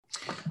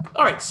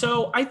All right,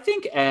 so I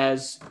think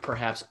as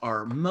perhaps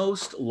our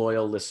most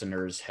loyal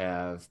listeners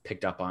have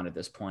picked up on at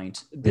this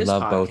point, this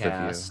love podcast, both of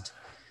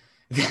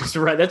you.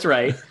 That's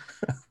right.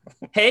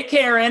 Hey,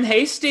 Karen.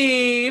 Hey,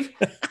 Steve.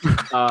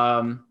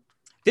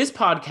 This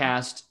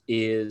podcast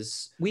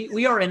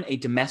we are in a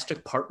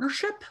domestic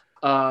partnership.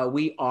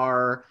 We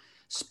are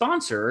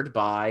sponsored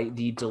by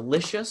the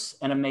delicious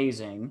and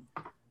amazing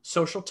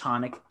Social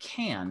Tonic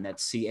Can.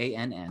 That's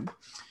CANN.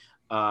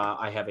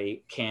 I have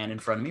a can in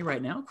front of me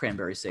right now,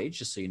 cranberry sage,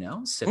 just so you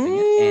know, sipping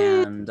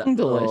it and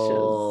delicious.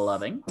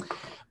 loving.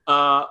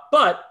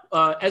 But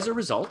as a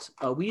result,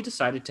 we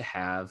decided to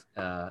have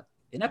an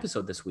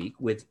episode this week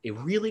with a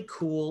really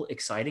cool,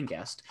 exciting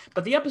guest.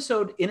 But the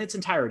episode in its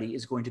entirety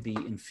is going to be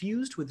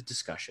infused with a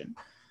discussion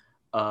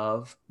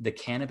of the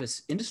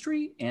cannabis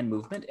industry and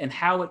movement and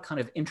how it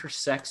kind of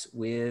intersects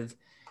with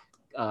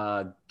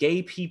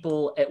gay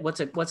people.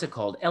 What's it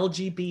called?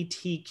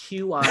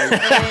 LGBTQIA.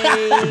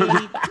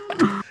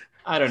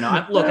 I don't know.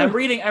 I'm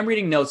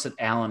reading notes that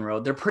Alan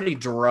wrote. They're pretty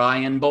dry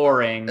and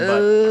boring.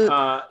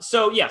 But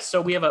so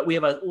we have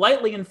a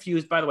lightly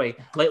infused. By the way,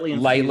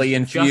 lightly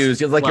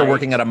infused. Just like you're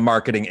working at a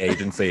marketing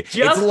agency.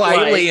 It's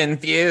lightly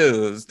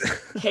infused.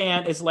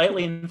 Can is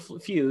lightly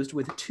infused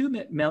with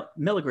 2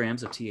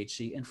 milligrams of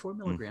THC and 4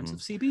 milligrams of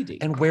CBD.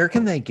 And where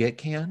can they get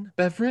can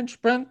beverage,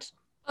 Brent?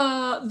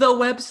 The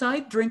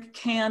website,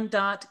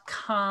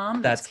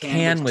 drinkcan.com. That's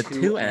can with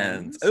 2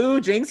 N's. Ooh,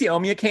 Jinx, you owe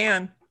me a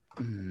can.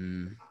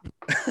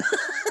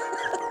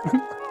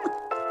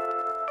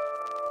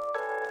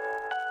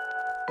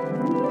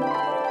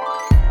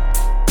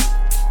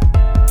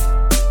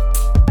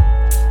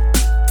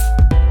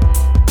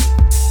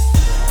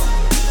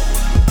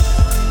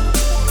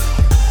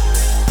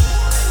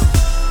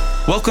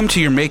 Welcome to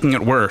You're Making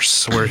It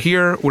Worse. We're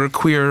here, we're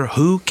queer,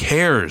 who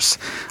cares?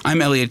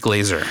 I'm Elliot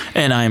Glazer.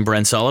 And I'm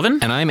Brent Sullivan.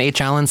 And I'm H.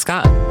 Alan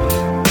Scott.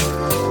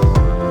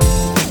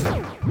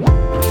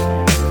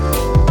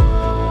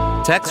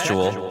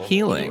 Textual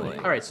healing.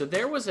 All right, so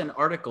there was an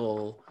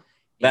article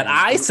that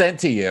I sent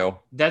to you.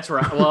 That's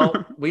right. Well,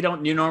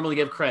 you normally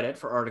give credit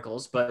for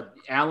articles, but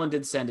Alan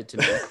did send it to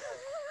me.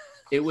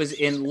 It was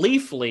in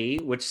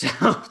Leafly, which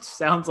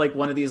sounds like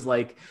one of these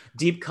like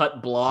deep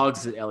cut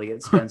blogs that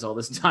Elliot spends all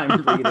this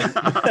time reading.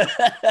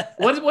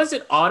 What was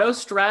it?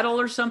 Autostraddle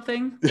or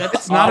something?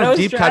 It's not a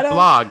deep cut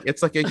blog.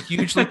 It's like a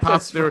hugely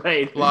popular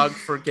blog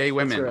for gay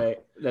women.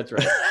 That's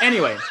right.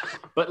 Anyway,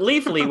 but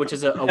Leafly, which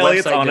is a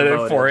Elliot's website on devoted,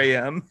 it at 4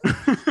 a.m.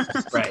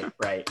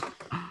 Right.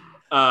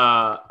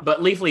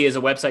 But Leafly is a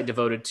website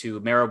devoted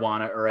to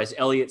marijuana, or as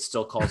Elliot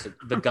still calls it,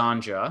 the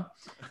ganja.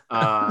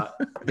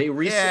 They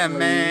recently,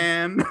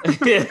 man.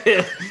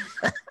 They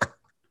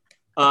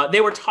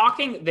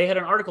had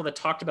an article that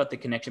talked about the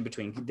connection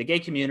between the gay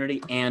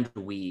community and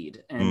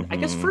weed. And I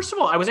guess, first of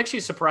all, I was actually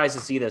surprised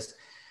to see this.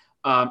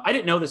 I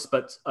didn't know this,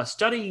 but a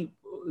study,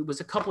 it was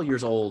a couple of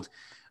years old,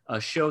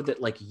 showed that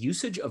like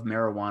usage of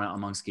marijuana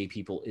amongst gay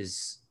people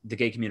the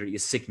gay community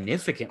is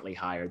significantly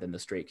higher than the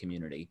straight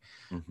community.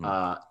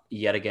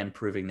 Yet again,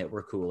 proving that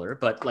we're cooler.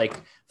 But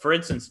like, for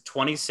instance,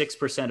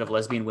 26% of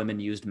lesbian women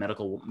used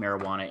medical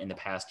marijuana in the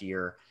past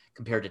year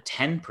compared to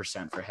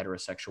 10% for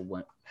heterosexual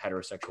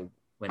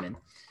women.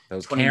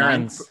 Those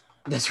Karens.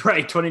 That's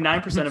right.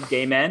 29% of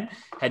gay men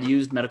had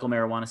used medical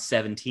marijuana,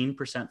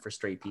 17% for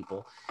straight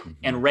people.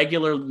 And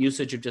regular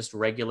usage of just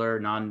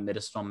regular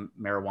non-medicinal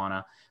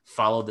marijuana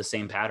followed the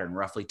same pattern.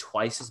 Roughly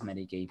twice as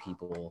many gay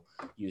people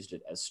used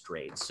it as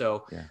straight.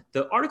 So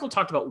the article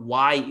talked about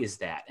why is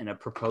that, and it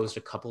proposed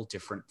a couple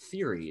different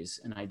theories.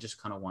 And I just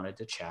kind of wanted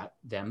to chat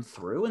them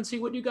through and see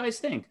what you guys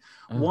think.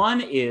 One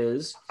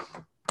is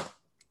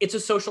it's a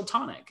social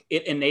tonic.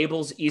 It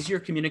enables easier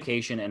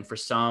communication and for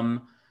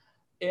some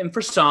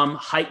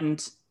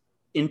heightened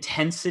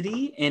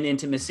intensity and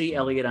intimacy.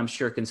 Elliot, I'm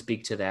sure, can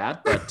speak to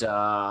that. But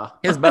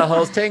his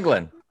butthole's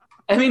tingling.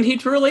 I mean, he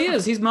truly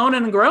is. He's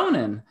moaning and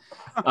groaning.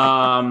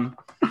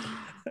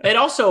 It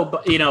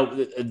also,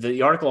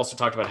 the article also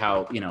talked about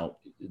how,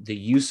 the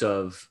use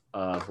of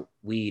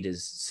weed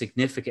is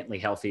significantly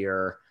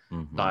healthier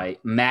by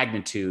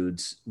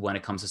magnitudes when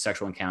it comes to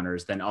sexual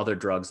encounters than other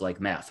drugs like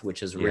meth,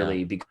 which has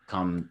really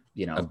become,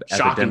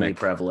 shockingly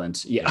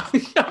prevalent. Yeah.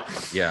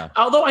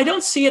 Although I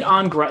don't see it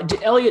on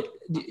Elliot.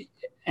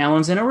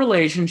 Alan's in a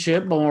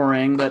relationship,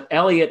 boring. But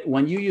Elliot,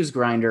 when you use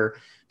Grindr,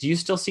 do you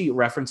still see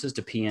references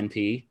to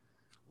PNP?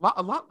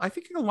 A lot. I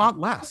think a lot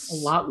less. A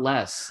lot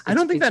less. I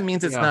don't think that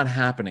means it's not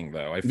happening,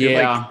 though. I feel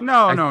like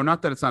no,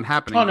 not that it's not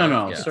happening. Oh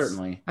no,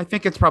 certainly. I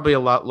think it's probably a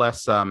lot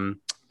less.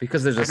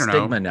 Because there's a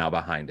stigma now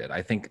behind it.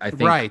 I think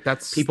right.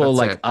 That's people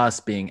like us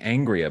being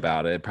angry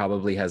about it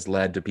probably has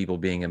led to people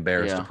being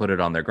embarrassed to put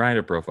it on their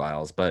Grindr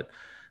profiles, but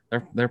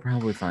they're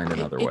probably finding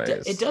other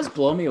ways. It does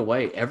blow me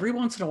away. Every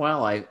once in a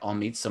while, I'll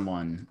meet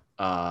someone.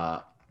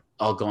 I'll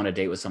go on a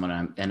date with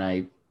someone, and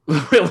I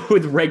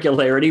with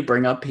regularity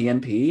bring up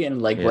PNP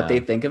and what they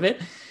think of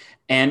it.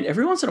 And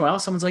every once in a while,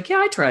 someone's like, "Yeah,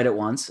 I tried it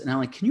once," and I'm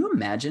like, "Can you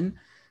imagine,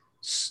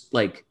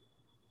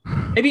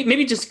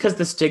 Maybe just because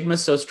the stigma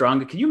is so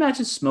strong. Can you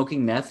imagine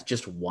smoking meth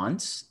just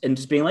once and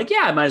just being like,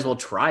 yeah, I might as well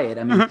try it?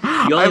 I mean, you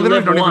only I literally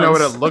live don't even know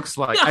what once. it looks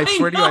like. I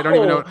swear to you, I don't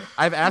even know.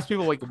 I've asked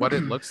people like what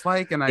it looks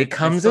like, and it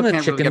comes in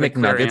a chicken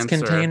McNuggets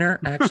container.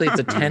 Actually, it's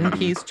a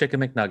 10-piece chicken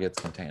McNuggets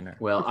container.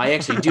 Well, I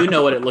actually do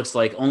know what it looks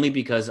like only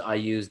because I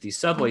use the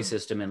subway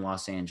system in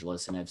Los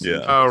Angeles and I've seen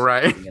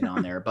it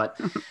on there. But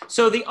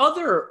so the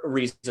other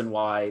reason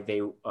why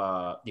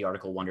the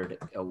article wondered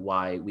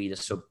why weed is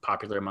so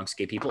popular amongst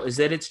gay people is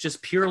that it's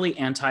just purely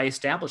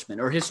anti-establishment,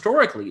 or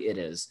historically it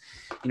is.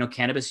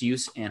 Cannabis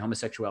use and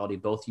homosexuality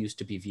both used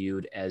to be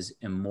viewed as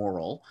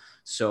immoral.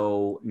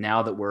 So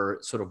now that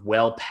we're sort of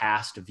well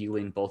past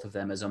viewing both of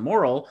them as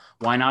immoral,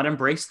 why not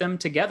embrace them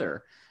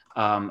together?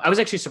 I was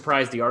actually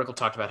surprised. The article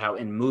talked about how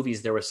in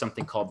movies there was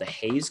something called the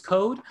Hays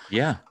Code.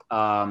 Yeah.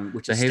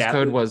 Which the Hays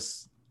Code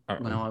was.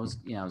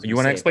 You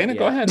want to explain it?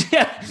 Go ahead.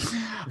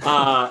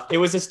 It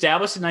was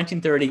established in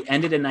 1930,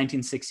 ended in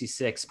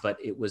 1966, but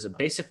it was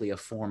basically a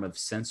form of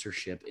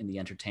censorship in the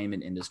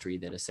entertainment industry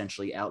that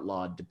essentially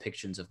outlawed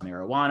depictions of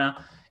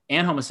marijuana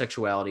and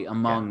homosexuality,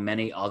 among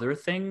many other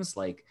things,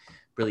 like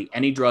really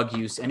any drug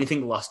use,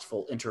 anything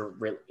lustful,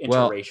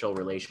 interracial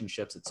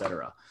relationships,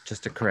 etc.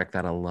 Just to correct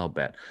that a little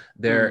bit,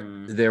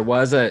 there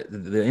was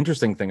the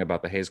interesting thing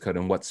about the Hays Code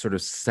and what sort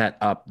of set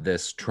up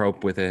this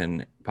trope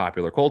within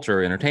popular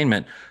culture,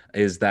 entertainment,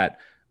 is that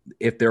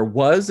if there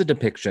was a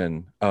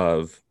depiction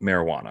of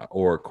marijuana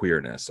or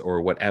queerness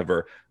or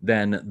whatever,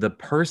 then the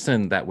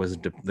person that was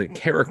the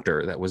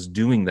character that was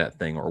doing that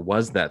thing or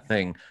was that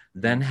thing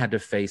then had to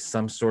face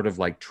some sort of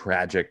like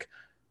tragic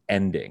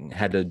ending,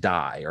 had to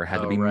die or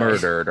had to be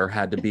murdered, or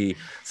had to be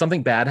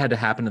something bad had to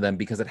happen to them,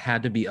 because it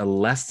had to be a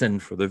lesson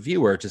for the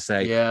viewer to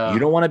say, you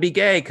don't want to be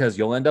gay because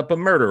you'll end up a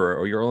murderer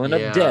or you'll end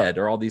up dead,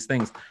 or all these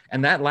things.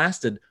 And that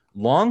lasted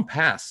long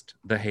past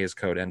the Hays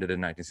Code ended in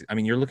 1960. I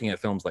mean, you're looking at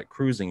films like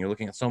Cruising, you're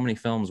looking at so many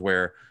films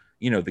where,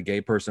 the gay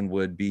person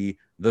would be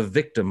the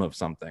victim of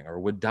something or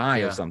would die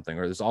of something,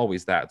 or there's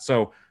always that.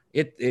 So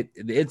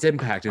its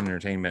impact in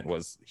entertainment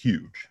was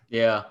huge.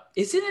 Yeah.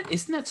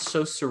 Isn't that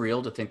so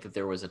surreal to think that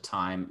there was a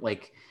time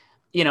like,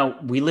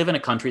 we live in a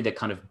country that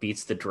kind of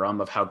beats the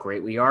drum of how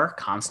great we are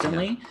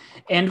constantly.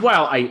 Yeah. And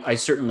while I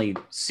certainly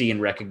see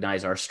and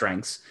recognize our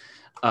strengths,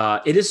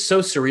 it is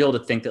so surreal to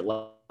think that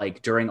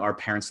like during our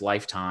parents'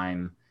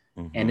 lifetime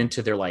and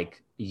into their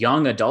like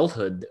young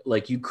adulthood,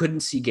 like you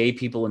couldn't see gay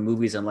people in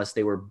movies unless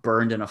they were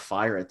burned in a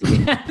fire at the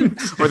end,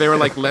 or they were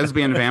like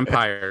lesbian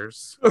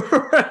vampires.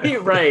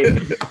 right.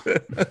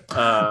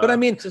 But I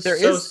mean, there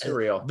so is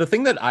surreal. The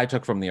thing that I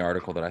took from the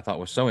article that I thought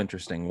was so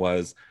interesting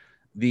was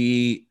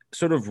the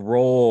sort of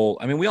role.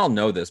 I mean, we all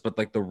know this, but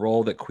like the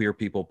role that queer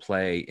people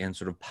play in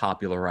sort of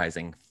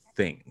popularizing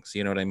things.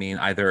 You know what I mean?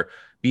 Either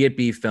be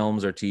it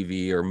films or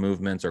TV or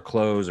movements or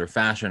clothes or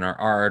fashion or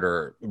art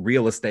or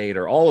real estate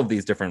or all of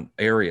these different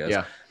areas.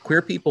 Yeah.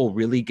 Queer people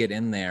really get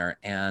in there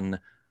and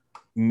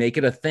make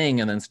it a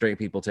thing, and then straight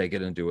people take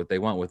it and do what they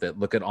want with it.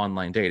 Look at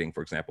online dating,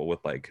 for example, with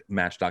like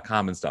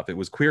Match.com and stuff. It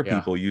was queer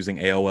people using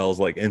AOL's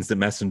like instant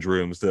message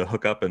rooms to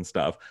hook up and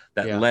stuff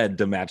that led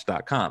to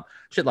Match.com,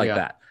 shit like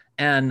that.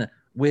 And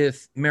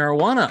with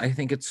marijuana, I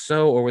think it's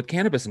or with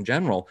cannabis in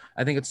general,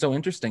 I think it's so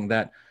interesting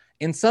that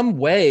in some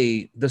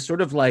way, the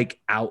sort of like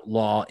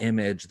outlaw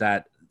image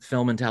that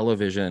film and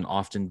television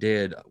often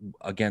did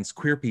against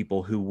queer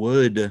people who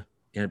would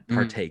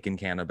partake in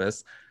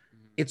cannabis,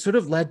 it sort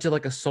of led to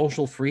like a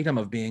social freedom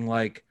of being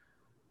like,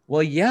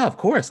 well, yeah, of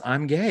course,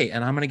 I'm gay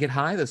and I'm going to get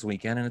high this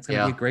weekend and it's going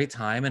to be a great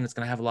time and it's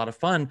going to have a lot of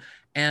fun.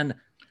 And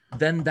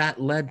then that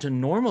led to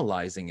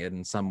normalizing it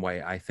in some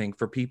way, I think,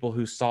 for people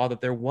who saw that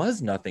there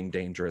was nothing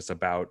dangerous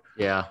about,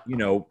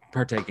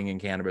 partaking in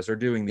cannabis or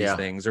doing these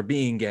things or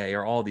being gay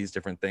or all these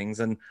different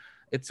things. And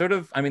it's sort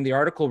of, I mean, the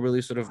article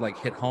really sort of like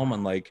hit home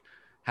on like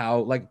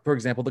how, like, for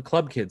example, the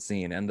club kid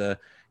scene and the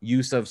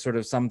use of sort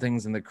of some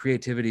things and the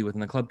creativity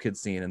within the club kid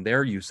scene and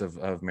their use of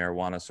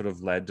marijuana sort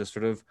of led to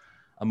sort of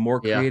a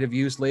more creative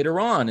use later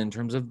on in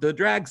terms of the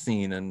drag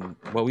scene and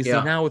what we see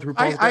now with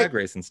RuPaul's Drag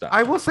Race and stuff.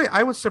 I will say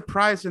I was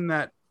surprised in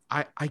that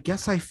I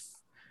guess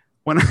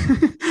when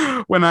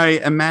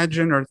I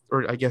imagine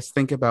or I guess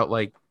think about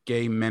like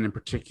gay men in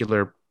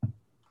particular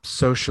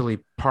socially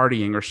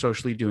partying or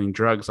socially doing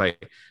drugs, I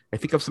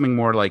think of something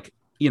more like,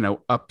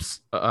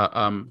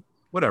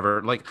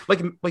 whatever, like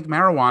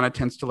marijuana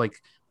tends to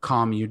like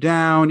calm you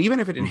down, even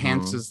if it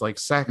enhances like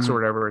sex or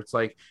whatever. It's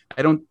like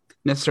I don't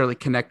necessarily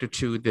connect it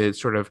to the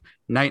sort of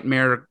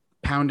nightmare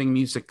pounding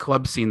music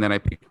club scene that I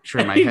picture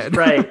in my head.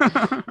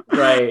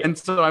 Right. And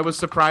so I was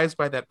surprised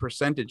by that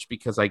percentage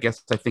because I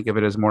guess I think of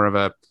it as more of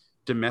a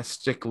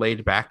domestic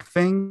laid back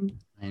thing.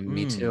 And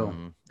me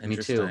too. Me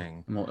too.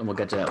 And we'll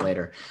get to that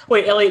later.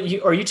 Wait,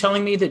 Elliot, are you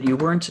telling me that you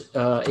weren't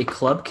a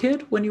club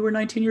kid when you were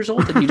 19 years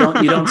old? That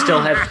you don't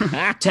still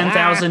have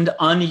 10,000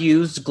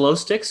 unused glow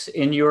sticks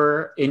in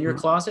your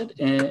closet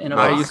in a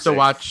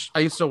box?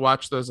 I used to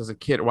watch those as a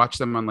kid. Watch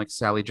them on like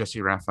Sally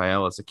Jesse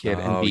Raphael as a kid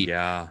and be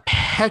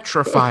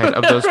petrified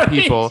of those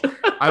people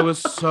I was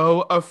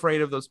so afraid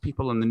of those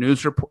people in the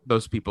news report,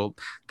 those people,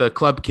 the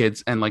club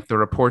kids, and like the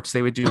reports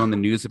they would do on the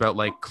news about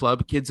like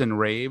club kids and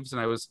raves, and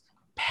I was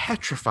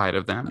petrified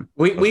of them.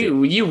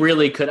 You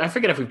really could. I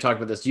forget if we've talked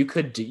about this. You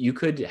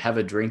could have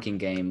a drinking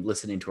game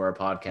listening to our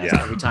podcast.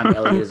 Every time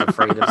Elliot is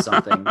afraid of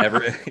something,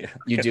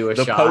 you do a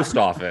the shot. post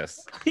office.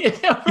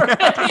 Yeah,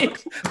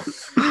 right.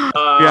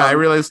 I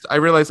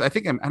realized. I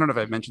think I don't know if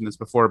I've mentioned this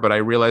before, but I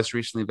realized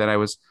recently that I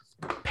was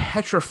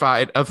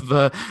petrified of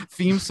the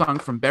theme song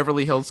from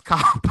Beverly Hills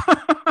Cop.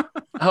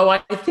 Oh, I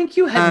think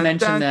you had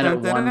mentioned that at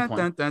one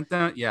point.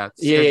 Yeah, it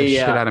scared the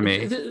shit out of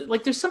me.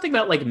 Like, there's something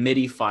about like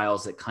MIDI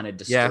files that kind of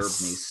disturb me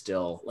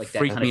still. Like that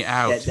freak kind me of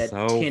out. That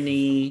So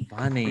tinny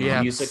funny.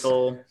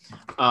 musical.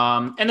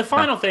 And the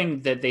final thing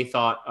that they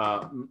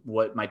thought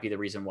what might be the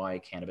reason why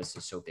cannabis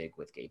is so big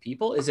with gay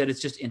people is that it's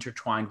just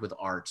intertwined with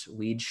art.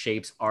 Weed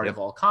shapes art of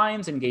all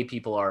kinds, and gay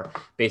people are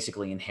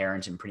basically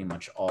inherent in pretty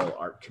much all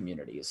art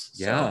communities.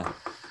 So,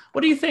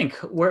 what do you think?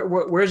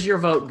 Where's your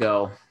vote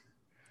go?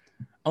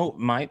 Oh,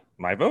 my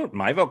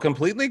vote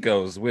completely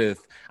goes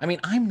with, I mean,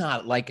 I'm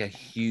not like a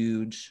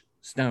huge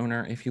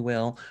stoner, if you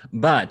will,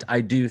 but I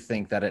do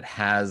think that it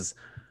has,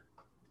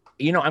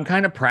 I'm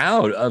kind of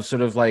proud of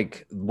sort of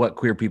like what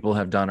queer people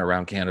have done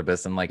around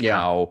cannabis, and like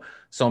how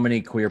so many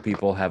queer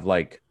people have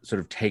like sort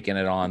of taken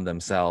it on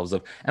themselves.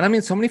 And I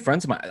mean, so many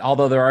friends of mine,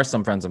 although there are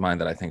some friends of mine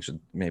that I think should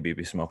maybe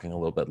be smoking a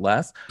little bit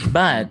less,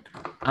 but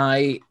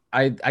I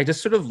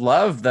just sort of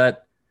love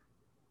that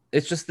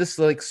it's just this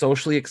like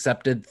socially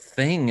accepted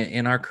thing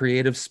in our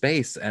creative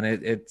space, and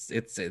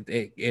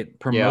it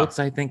promotes,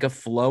 I think, a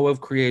flow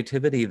of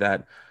creativity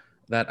that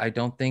I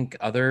don't think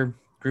other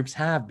groups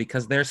have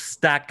because they're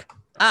stuck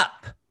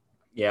up.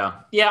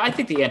 Yeah, I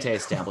think the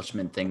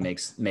anti-establishment thing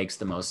makes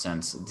the most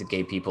sense. The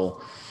gay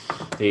people,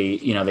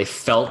 they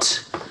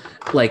felt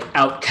like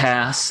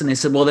outcasts, and they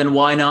said, well, then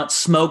why not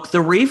smoke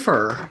the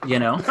reefer?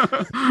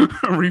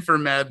 Reefer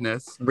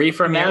madness.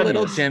 Reefer Come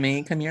madness.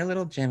 Come here,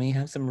 little Jimmy,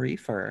 have some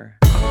reefer.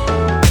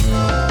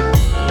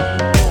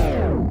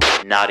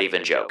 Not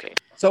even joking.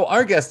 So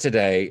our guest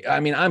today, I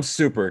mean, I'm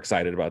super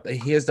excited about that.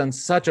 He has done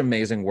such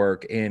amazing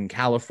work in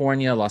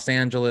California, Los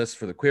Angeles,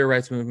 for the queer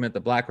rights movement, the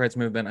Black rights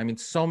movement. I mean,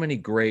 so many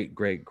great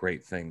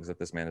things that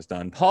this man has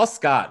done. Paul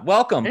Scott,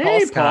 welcome. Hey,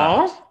 Paul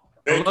Scott. Paul.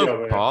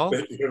 Hello, Paul.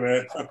 Thank you,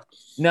 man.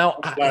 Now,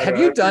 have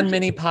you done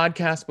many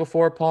podcasts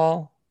before,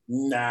 Paul?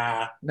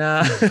 Nah.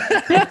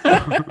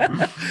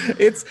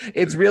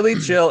 It's really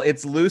chill.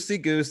 It's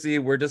loosey goosey.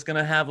 We're just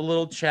gonna have a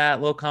little chat,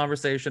 little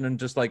conversation, and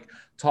just like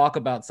talk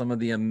about some of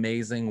the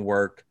amazing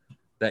work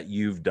that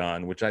you've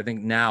done, which I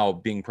think now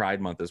being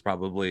Pride Month is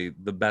probably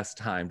the best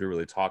time to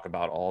really talk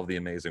about all of the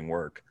amazing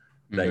work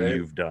that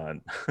you've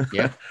done.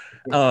 Yeah.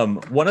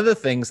 One of the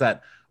things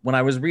that when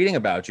I was reading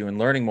about you and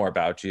learning more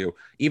about you,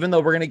 even though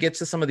we're going to get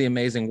to some of the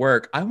amazing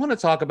work, I want to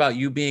talk about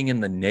you being in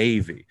the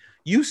Navy.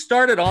 You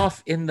started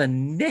off in the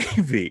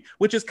Navy,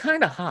 which is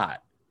kind of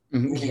hot.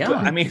 Yeah.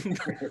 I mean,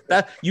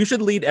 that you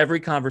should lead every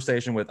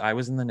conversation with, I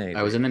was in the Navy.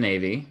 I was in the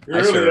Navy. You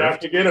really have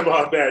to forget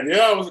about that.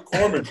 Yeah, I was a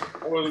corpsman.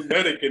 I was a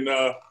medic, and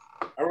I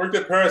worked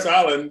at Parris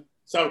Island,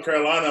 South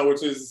Carolina,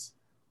 which is,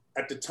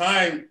 at the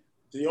time,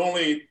 the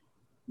only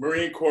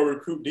Marine Corps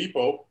recruit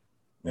depot.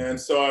 And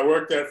so I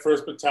worked at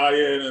 1st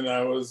Battalion, and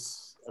I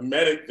was a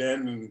medic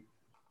then. And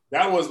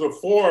that was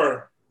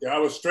before I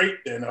was straight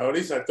then, or at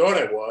least I thought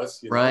I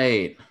was.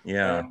 Right.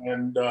 Yeah.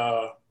 And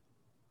back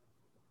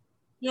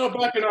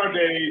in our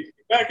days,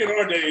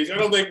 I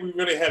don't think we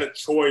really had a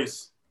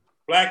choice,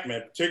 Black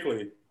men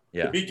particularly,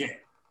 to be gay.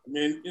 I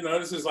mean,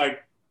 this is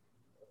like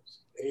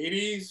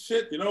 80s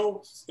shit, it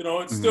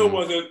still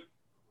wasn't,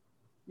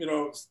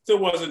 still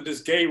wasn't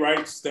this gay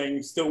rights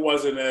thing, still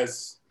wasn't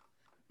as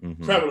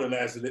prevalent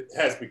as it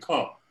has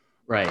become.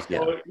 Right.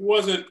 So it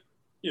wasn't,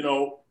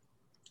 the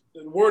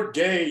word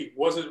gay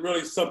wasn't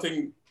really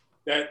something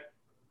that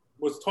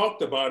was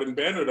talked about and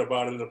bannered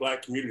about in the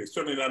Black community,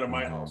 certainly not in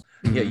my house.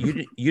 Yeah,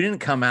 you didn't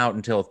come out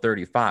until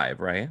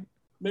 35, right?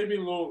 Maybe a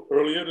little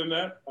earlier than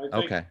that. I think.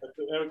 Okay.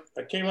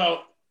 I came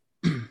out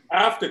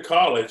after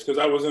college because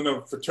I was in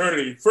a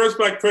fraternity, first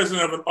Black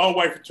president of an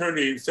all-white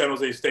fraternity in San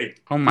Jose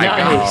State. Oh my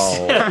Nice.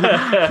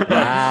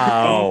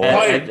 Wow.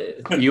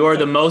 You are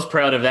the most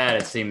proud of that,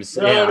 it seems.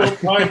 I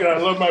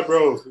love my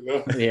bros.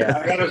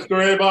 Yeah. I got a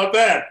story about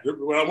that.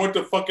 When I went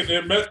to fucking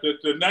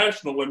the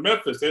National in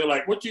Memphis, they were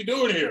like, "What you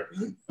doing here?"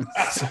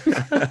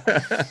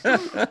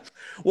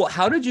 Well,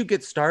 how did you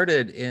get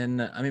started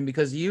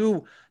because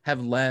you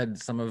have led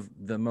some of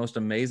the most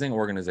amazing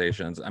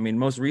organizations. I mean,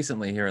 most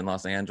recently here in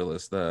Los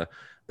Angeles, the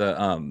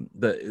LA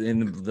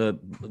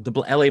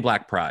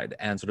Black Pride,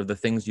 and sort of the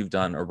things you've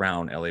done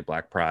around LA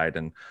Black Pride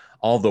and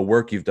all the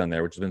work you've done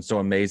there, which has been so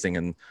amazing.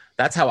 And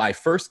that's how I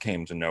first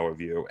came to know of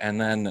you. And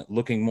then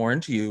looking more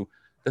into you,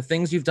 the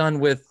things you've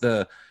done with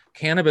the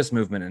cannabis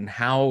movement and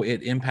how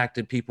it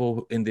impacted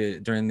people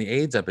during the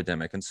AIDS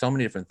epidemic and so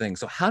many different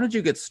things. So how did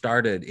you get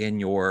started in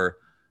your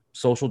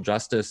social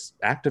justice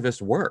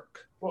activist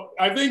work? Well,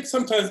 I think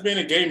sometimes being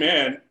a gay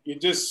man, you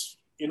just,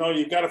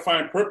 you got to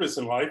find purpose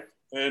in life.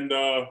 And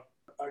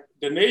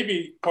the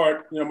Navy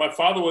part, my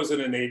father was in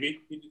the Navy.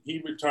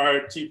 He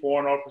retired Chief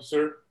Warrant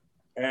Officer.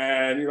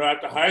 And,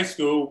 after high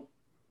school,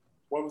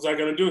 what was I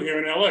going to do here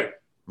in LA?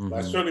 Mm-hmm.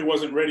 I certainly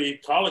wasn't ready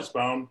college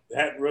bound.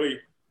 Hadn't really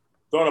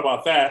thought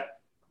about that.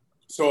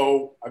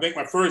 So I think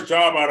my first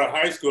job out of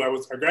high school,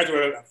 I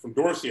graduated from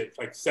Dorsey at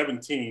like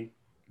 17.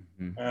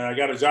 Mm-hmm. And I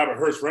got a job at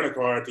Hearst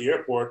Rent-A-Car at the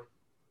airport.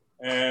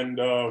 And,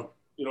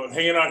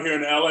 hanging out here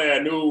in LA, I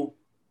knew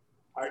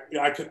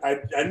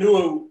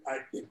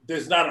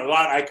there's not a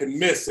lot I could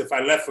miss if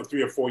I left for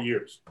 3 or 4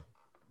 years.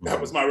 That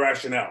was my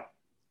rationale.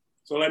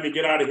 So let me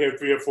get out of here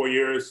 3 or 4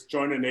 years,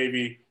 join the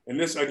Navy. And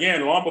this,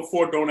 again, long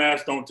before Don't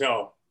Ask, Don't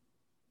Tell,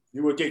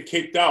 you would get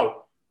kicked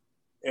out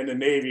in the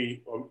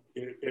Navy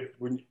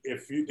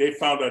if they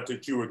found out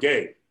that you were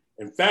gay.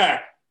 In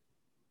fact,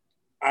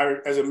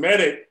 as a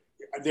medic,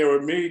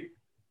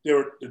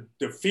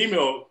 the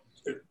female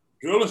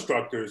drill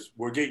instructors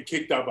were getting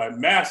kicked out by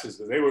masses.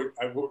 I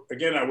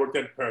worked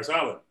at Paris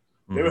Island.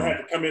 Mm-hmm. They would have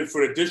to come in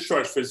for the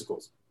discharge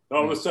physicals. And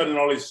all of a sudden,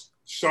 all these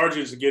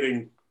sergeants are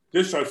getting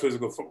discharge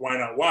physical. Why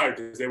not? Why?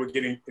 Because they were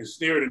getting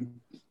ensnared and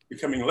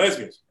becoming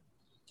lesbians.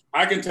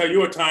 I can tell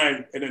you a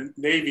time in the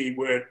Navy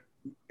where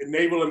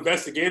Naval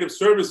Investigative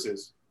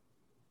Services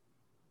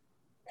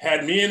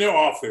had me in their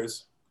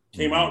office,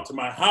 came out to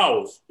my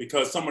house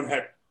because someone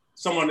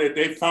that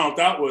they found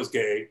out was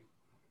gay,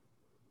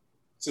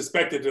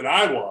 suspected that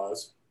I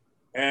was,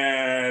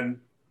 and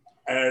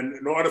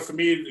in order for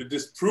me to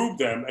disprove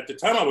them, at the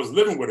time I was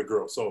living with a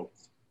girl, so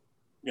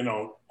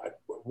I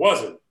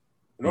wasn't.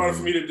 In order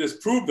for me to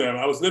disprove them,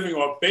 I was living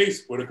off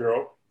base with a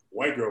girl,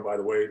 white girl, by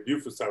the way,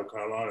 Beaufort, South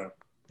Carolina.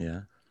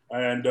 Yeah.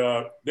 And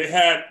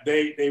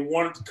they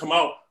wanted to come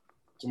out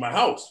to my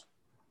house,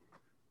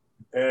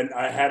 and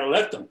I had to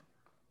let them.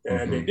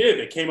 And they did.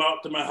 They came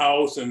out to my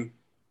house and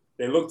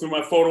they looked through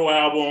my photo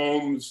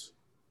albums,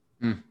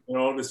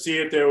 to see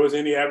if there was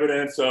any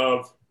evidence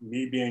of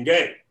me being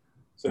gay.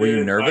 So were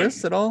you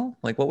nervous at all?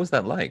 Like, what was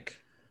that like?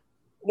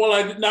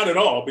 Well, not at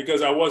all,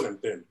 because I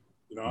wasn't then.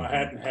 I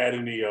hadn't had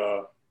any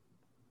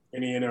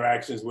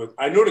interactions with.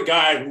 I knew the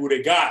guy who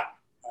they got.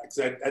 I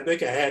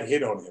think I had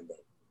hit on him though.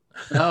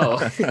 Oh.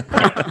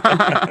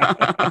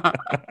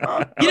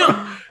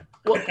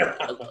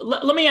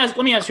 Let me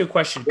ask you a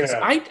question, because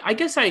I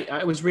guess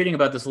I was reading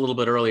about this a little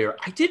bit earlier.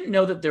 I didn't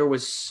know that there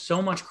was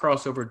so much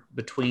crossover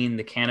between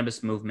the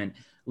cannabis movement,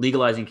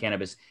 legalizing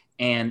cannabis,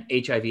 and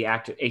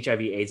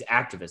HIV/AIDS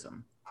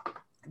activism.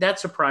 That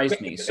surprised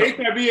me. So,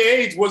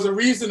 HIV/AIDS was a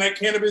reason that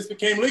cannabis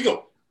became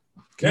legal.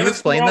 Can you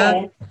explain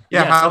that?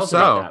 Yeah, how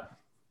so?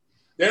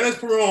 Dennis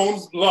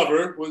Peron's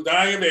lover was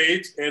dying of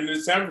AIDS, and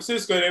in San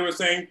Francisco, they were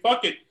saying,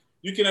 fuck it,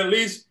 you can at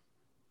least,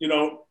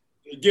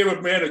 give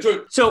a man a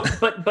joint. So,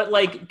 but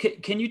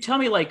like, can you tell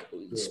me, like,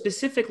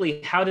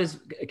 specifically, how did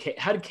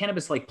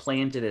cannabis, like, play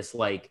into this?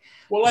 Like,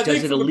 well, I does think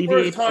it for the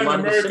alleviate first time a lot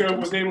America of the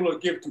was able to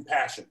give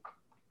compassion.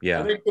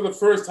 Yeah. I think for the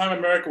first time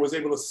America was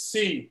able to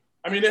see.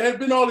 I mean, there had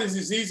been all these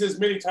diseases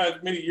many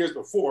years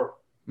before.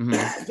 Mm-hmm.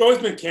 It's always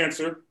been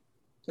cancer.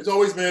 It's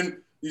always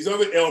been these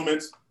other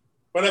ailments.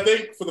 But I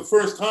think for the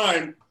first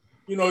time,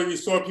 you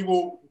saw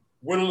people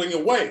whittling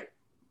away.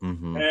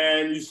 Mm-hmm.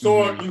 And you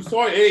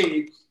saw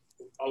AIDS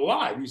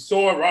alive. You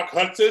saw Rock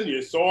Hudson.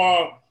 You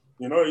saw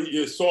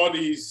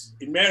these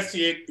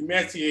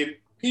emaciated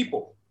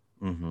people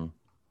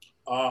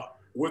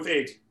with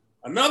AIDS.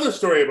 Another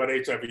story about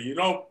HIV.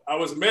 I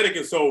was a medic,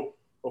 and so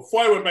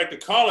before I went back to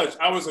college,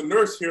 I was a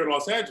nurse here in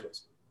Los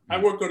Angeles. I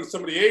worked on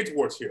some of the AIDS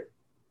wards here.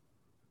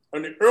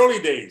 In the early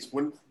days,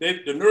 when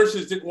the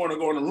nurses didn't want to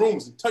go in the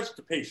rooms and touch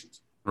the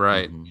patients.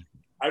 Right.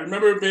 I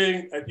remember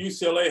being at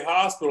UCLA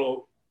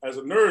Hospital as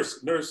a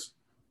nurse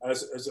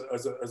as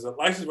a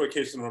licensed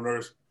vocational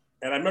nurse,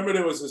 and I remember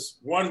there was this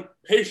one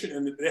patient,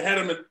 and they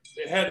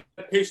had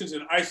patients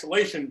in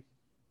isolation,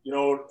 in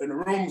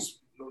the rooms,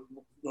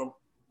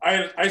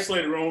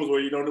 isolated rooms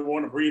where you don't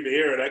want to breathe the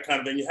air, that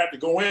kind of thing. You have to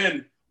go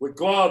in with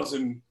gloves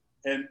and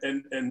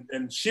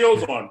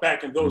shields on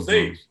back in those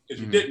days,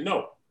 because you didn't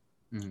know.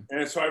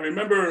 And so I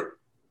remember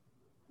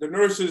the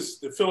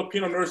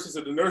Filipino nurses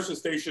at the nurses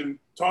station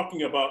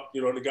talking about,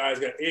 the guys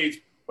got AIDS,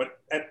 but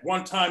at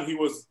one time he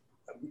was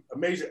a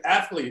major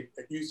athlete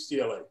at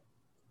UCLA.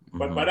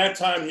 But by that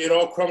time he had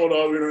all crumbled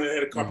up, he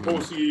had a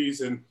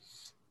Kaposi's. And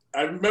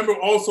I remember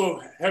also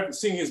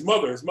seeing his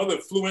mother. His mother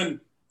flew in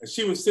and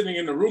she was sitting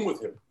in the room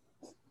with him.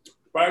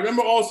 But I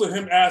remember also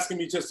him asking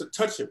me just to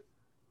touch him,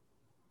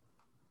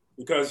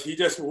 because he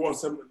just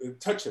wants someone to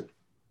touch him.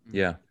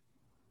 Yeah.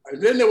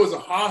 And then there was a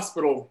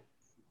hospital,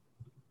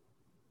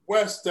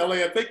 West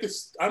LA,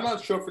 I'm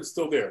not sure if it's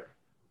still there,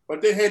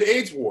 but they had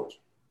AIDS wards.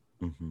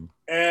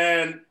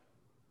 And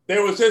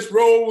there was just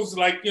rows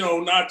like,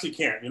 Nazi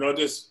camp,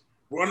 just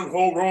one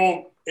whole row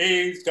of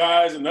AIDS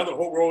guys, another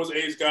whole row of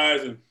AIDS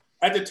guys. And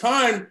at the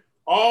time,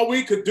 all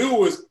we could do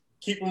was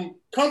keep them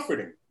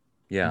comforting.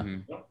 Yeah.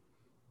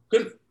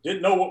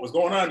 Didn't know what was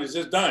going on. It's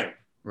just dying.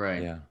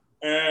 Right. Yeah.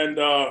 And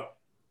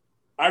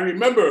I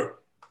remember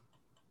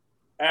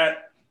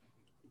at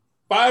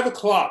 5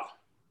 o'clock,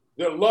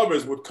 their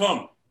lovers would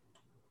come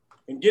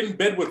and get in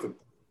bed with them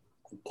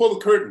and pull the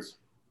curtains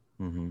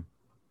Mm-hmm.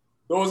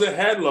 Those that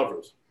had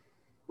lovers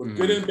would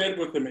get in bed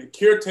with them and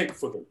caretake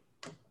for them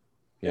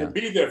and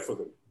be there for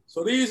them.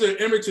 So these are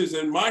images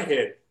in my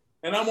head.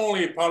 And I'm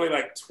only probably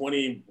like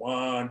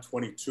 21,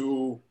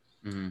 22.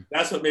 Mm-hmm.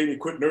 That's what made me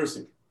quit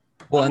nursing.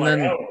 Well, I'm and like,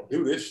 then I don't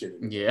do this shit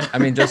anymore. Yeah. I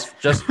mean, just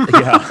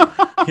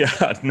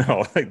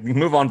no, like,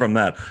 move on from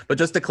that. But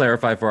just to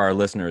clarify for our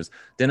listeners,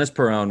 Dennis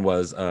Peron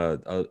was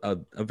a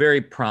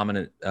very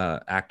prominent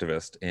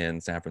activist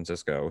in San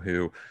Francisco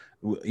who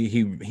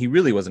he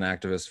really was an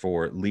activist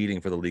for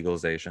leading for the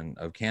legalization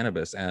of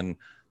cannabis. And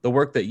the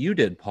work that you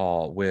did,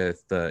 Paul,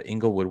 with the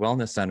Inglewood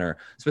Wellness Center,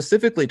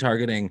 specifically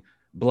targeting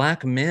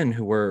Black men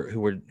who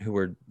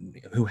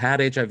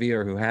had HIV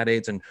or who had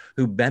AIDS and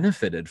who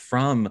benefited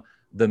from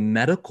the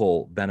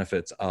medical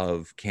benefits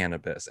of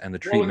cannabis and the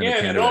treatment of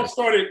cannabis. It all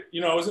started,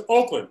 I was in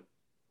Oakland,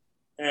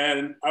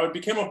 and I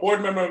became a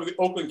board member of the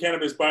Oakland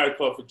Cannabis Buyers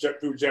Club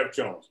through Jeff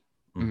Jones.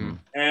 Mm-hmm.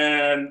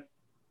 And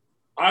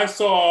I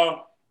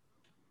saw,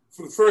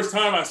 for the first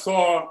time,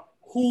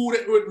 who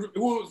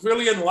was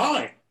really in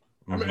line.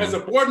 Mm-hmm. I mean, as a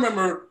board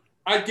member,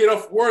 I'd get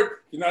off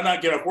work,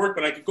 not get off work,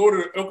 but I could go to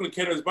the Oakland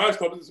Cannabis Buyers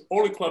Club. This is the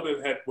only club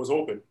that was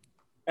open.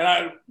 And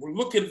I would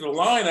look into the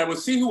line. I would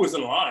see who was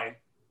in line,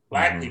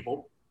 Black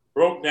people,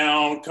 broke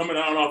down, coming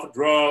out off of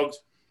drugs,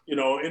 in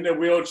their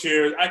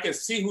wheelchairs. I could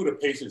see who the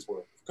patients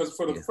were. Because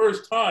for the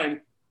first time,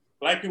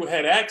 Black people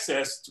had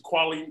access to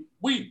quality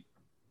weed.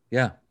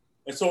 Yeah.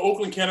 And so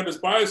Oakland Cannabis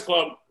Buyers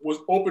Club was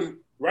open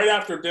right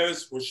after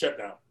Dennis was shut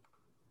down.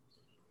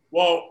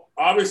 Well,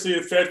 obviously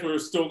the feds were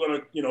still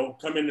going to,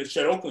 come in and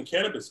shut Oakland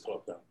Cannabis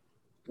Club down.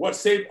 What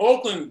saved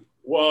Oakland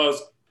was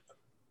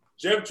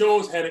Jeff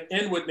Jones had an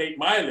in with Nate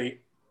Miley,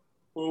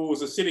 who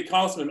was a city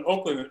councilman in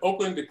Oakland, and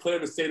Oakland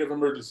declared a state of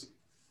emergency.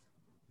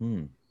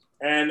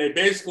 And they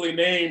basically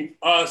named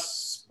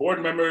us,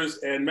 board members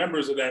and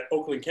members of that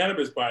Oakland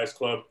Cannabis Buyers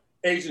Club,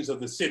 agents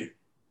of the city.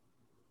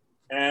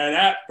 And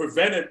that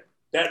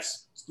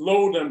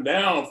slowed them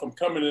down from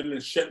coming in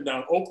and shutting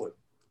down Oakland.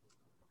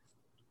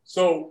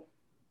 So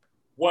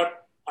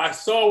what I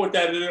saw with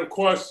that, and then of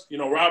course,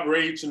 Rob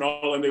Rage and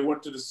all, and they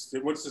went to the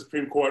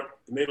Supreme Court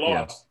and they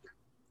lost. Yeah.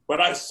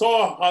 But I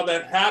saw how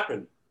that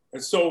happened.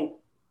 And so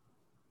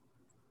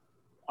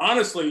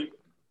honestly,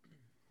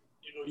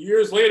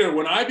 years later,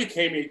 when I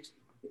became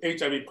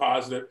HIV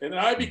positive and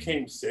I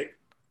became sick,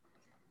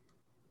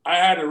 I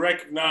had to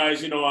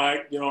recognize,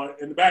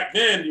 and back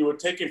then you were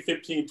taking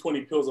 15,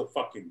 20 pills a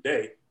fucking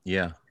day.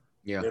 Yeah.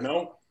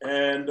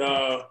 And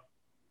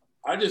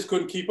I just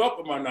couldn't keep up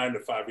with my 9 to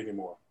 5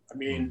 anymore. I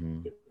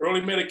mean,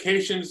 early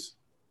medications,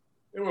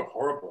 they were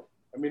horrible.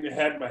 I mean, it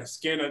had my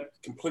skin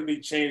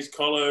completely changed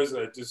colors.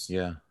 How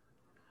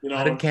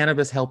did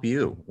cannabis help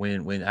you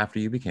when after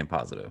you became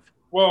positive?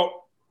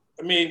 Well,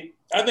 I mean,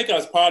 I think I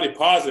was probably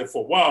positive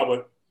for a while,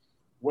 but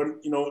when,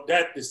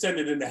 that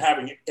descended into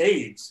having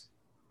AIDS,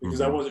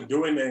 because I wasn't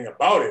doing anything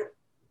about it,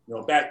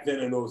 back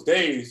then in those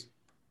days,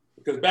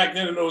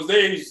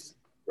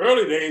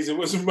 early days, there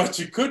wasn't much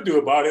you could do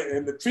about it,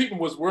 and the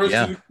treatment was worse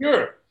than the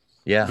cure.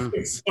 Yeah.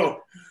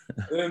 So,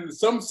 in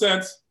some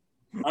sense,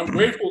 I'm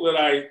grateful that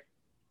I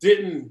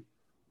didn't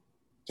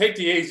take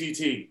the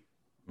AZT.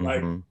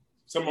 Like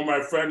some of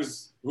my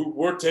friends who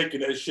were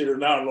taking that shit are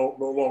now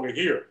no longer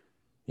here.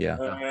 Yeah.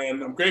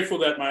 And I'm grateful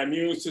that my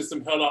immune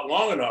system held out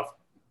long enough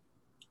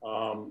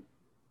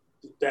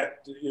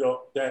let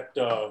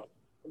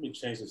me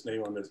change this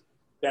name on this,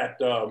 that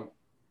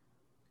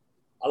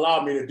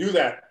allowed me to do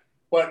that.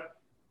 But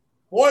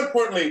more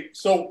importantly,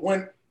 so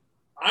when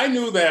I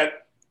knew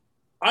that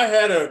I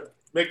had to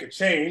make a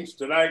change,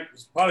 that I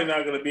was probably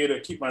not going to be able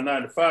to keep my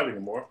 9 to 5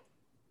 anymore,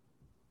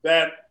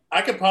 that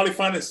I could probably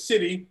find a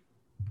city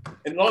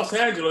in Los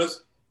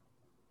Angeles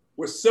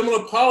with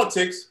similar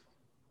politics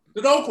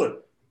to Oakland.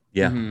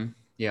 Yeah.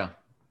 Yeah.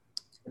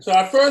 So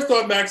I first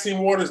thought Maxine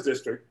Waters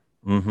District.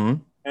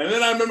 And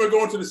then I remember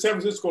going to the San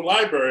Francisco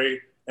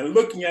Library and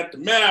looking at the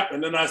map,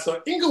 and then I saw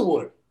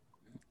Inglewood.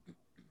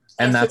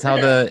 And that's how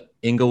the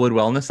Inglewood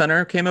Wellness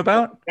Center came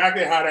about?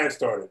 Exactly how that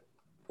started.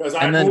 Because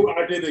I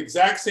did the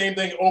exact same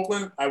thing in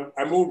Oakland.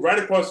 I moved right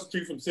across the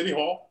street from City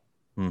Hall.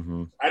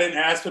 I didn't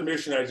ask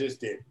permission, I just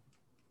did.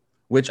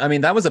 Which, I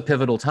mean, that was a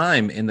pivotal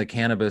time in the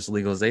cannabis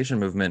legalization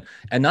movement.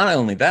 And not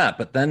only that,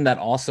 but then that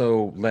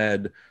also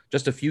led,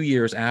 just a few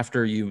years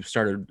after you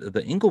started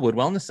the Inglewood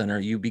Wellness Center,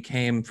 you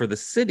became, for the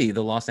city,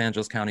 the Los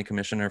Angeles County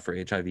Commissioner for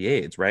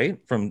HIV/AIDS, right?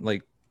 From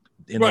like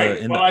in the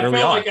early I felt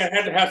like I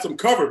had to have some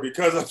cover,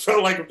 because I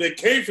felt like if they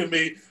came for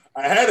me,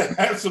 I had to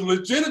have some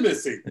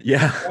legitimacy.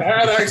 Yeah. I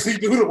had to actually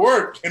do the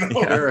work, Yeah,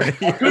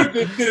 right. I couldn't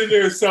just sit in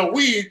there and sell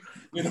weed.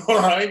 I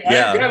ain't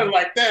got it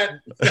like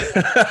that.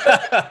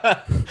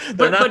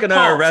 They're not going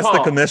to arrest the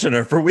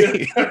commissioner for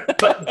weed.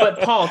 but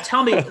Paul,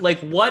 tell me,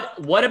 like,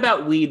 what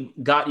about weed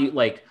got you,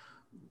 like,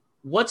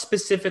 what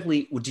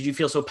specifically did you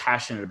feel so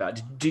passionate about?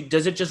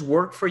 Does it just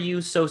work for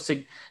you? Does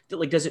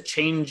it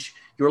change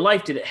your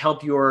life? Did it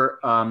help your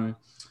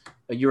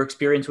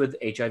experience with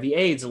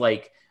HIV/AIDS?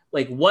 Like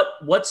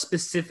what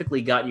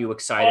specifically got you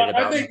excited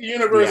about? I think the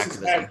universe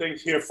has had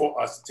things here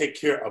for us to take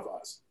care of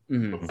us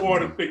before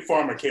the big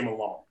pharma came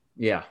along.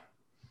 Yeah.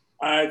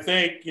 I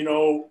think,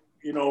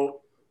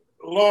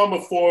 long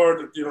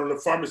before,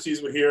 the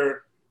pharmacies were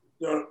here,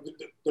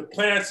 the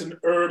plants and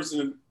herbs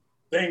and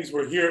things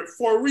were here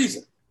for a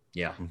reason.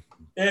 Yeah.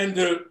 And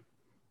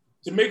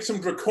to make some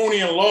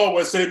draconian law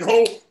where say,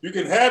 no, you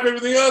can have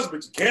everything else,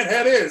 but you can't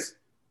have this.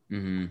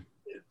 Mm-hmm.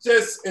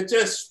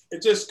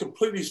 It just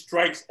completely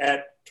strikes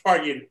at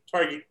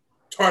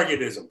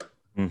targetism.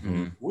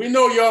 Mm-hmm. We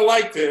know y'all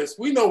like this.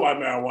 We know why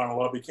marijuana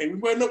law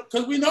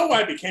because we know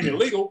why it became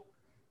illegal.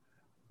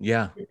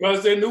 Yeah.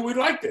 Because they knew we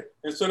liked it.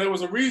 And so there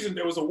was a reason,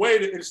 there was a way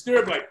to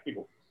ensnare Black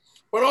people.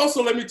 But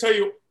also, let me tell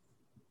you,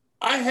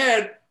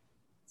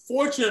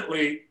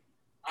 fortunately,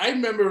 I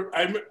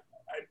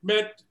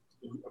met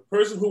a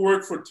person who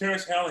worked for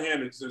Terrence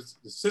Hallahan, it's the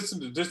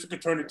assistant to District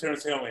Attorney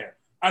Terrence Hallahan.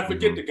 I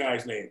forget the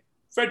guy's name.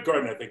 Fred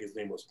Gardner, I think his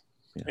name was.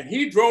 Yeah. And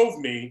he drove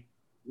me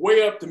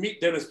way up to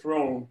meet Dennis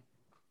Perone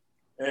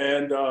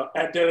and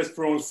at Dennis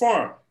Perone's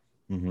farm,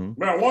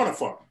 marijuana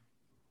farm.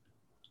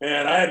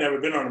 And I had never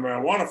been on a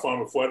marijuana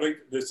farm before. I think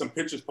there's some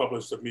pictures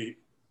published of me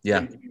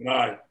and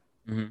I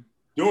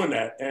doing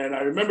that. And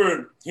I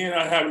remember he and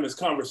I having this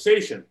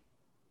conversation.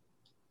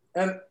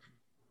 And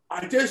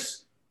I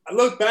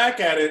look back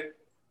at it,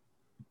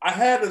 I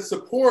had to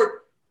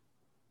support,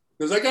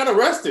 because I got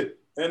arrested.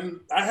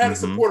 And I had to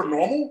support a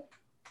Normal.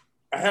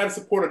 I had to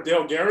support a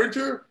Dale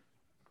Garinger.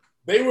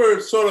 They were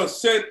sort of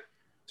sent,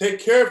 take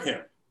care of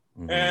him.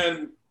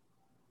 And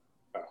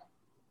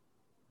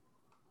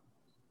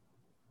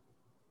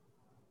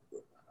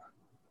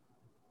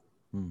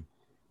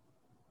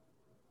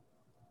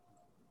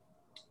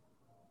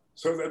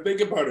so as I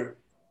think about it.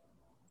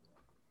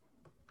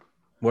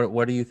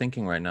 What are you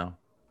thinking right now?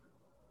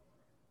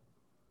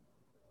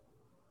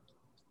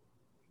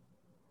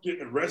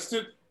 Getting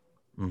arrested,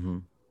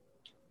 going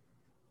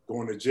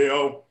to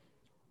jail,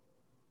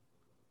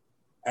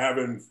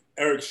 having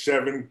Eric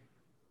Shevin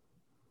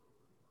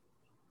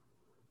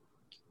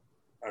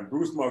and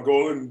Bruce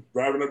Margolin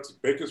driving up to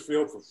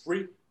Bakersfield for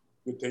free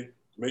to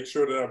make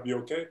sure that I'd be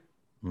okay.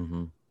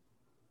 And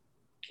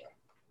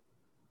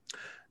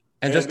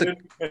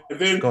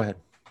then go ahead.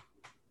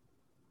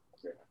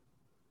 Yeah.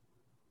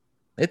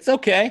 It's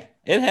okay.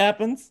 It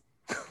happens.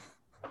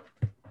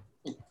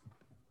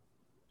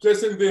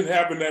 Just and then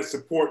having that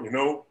support,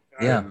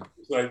 Yeah.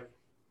 It's like,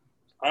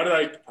 how did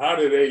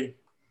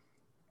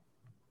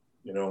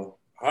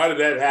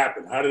that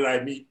happen? How did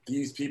I meet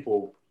these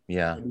people?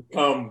 Yeah. And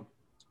become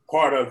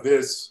part of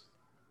this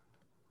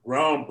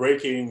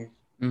groundbreaking,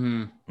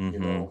 And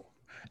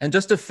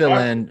just to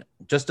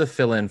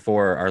fill in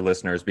for our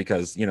listeners,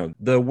 because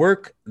the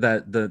work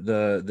that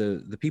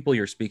the people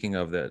you're speaking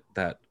of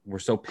that were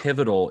so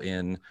pivotal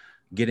in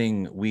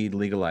getting weed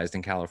legalized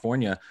in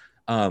California,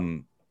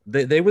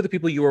 they were the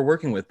people you were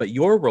working with. But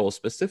your role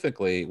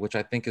specifically, which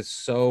I think is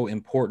so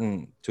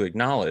important to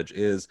acknowledge,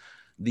 is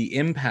the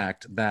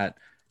impact that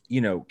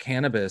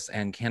cannabis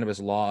and cannabis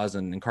laws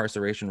and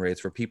incarceration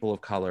rates for people of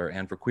color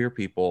and for queer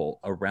people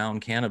around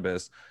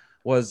cannabis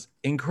was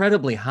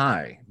incredibly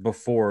high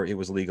before it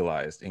was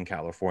legalized in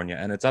California.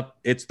 And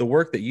it's the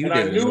work that you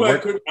did.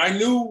 I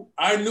knew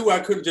I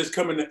couldn't just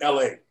come into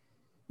LA.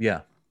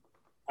 Yeah.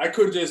 I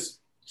couldn't just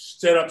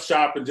set up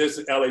shop in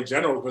just LA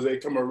General because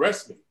they'd come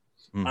arrest me.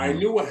 I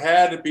knew I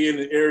had to be in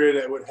an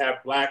area that would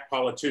have Black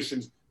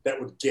politicians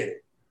that would get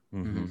it.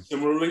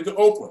 Similarly to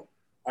Oakland.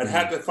 I'd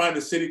have to find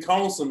a city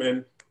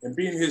councilman and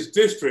be in his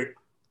district,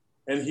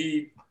 and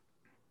he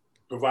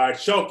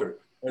provides shelter.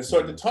 And so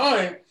at the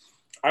time,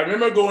 I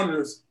remember going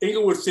to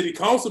Inglewood City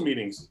Council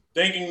meetings,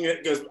 thinking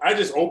because I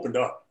just opened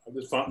up. I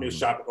just found me a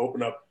shop and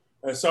opened up.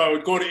 And so I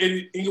would go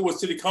to Inglewood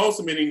City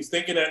Council meetings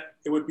thinking that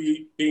it would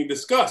be being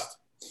discussed.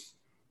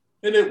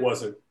 And it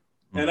wasn't.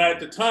 And at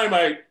the time,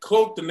 I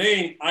cloaked the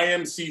name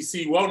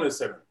IMCC Wellness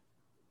Center,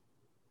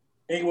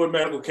 Inglewood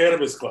Medical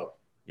Cannabis Club.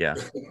 Yeah.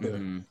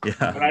 And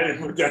I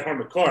didn't put that on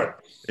the card.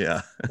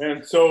 Yeah.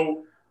 And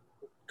so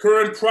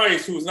Curran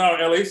Price, who's now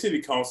LA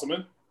City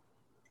Councilman,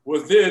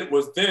 was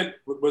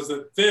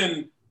the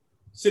then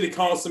city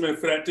councilman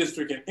for that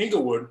district in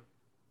Inglewood,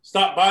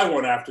 stopped by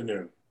one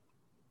afternoon.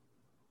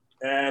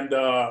 And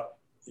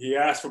he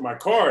asked for my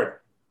card.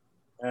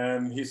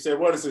 And he said,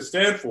 "What does it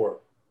stand for?"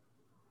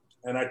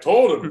 And I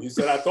told him. He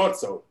said, "I thought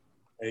so."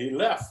 And he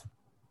left.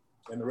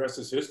 And the rest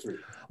is history.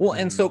 Well,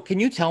 and so can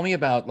you tell me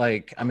about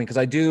because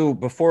I do,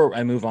 before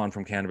I move on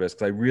from cannabis,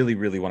 because I really,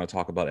 really want to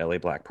talk about LA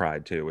Black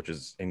Pride too, which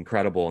is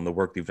incredible and the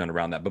work you've done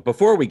around that. But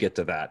before we get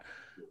to that,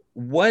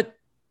 when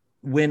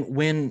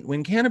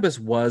cannabis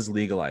was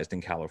legalized in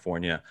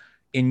California,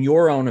 in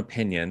your own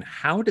opinion,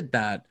 how did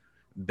that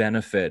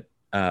benefit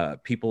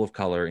people of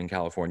color in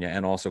California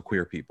and also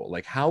queer people?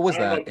 Like, how was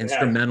that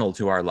instrumental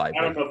to our lives?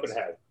 I don't know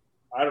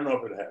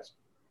if it has.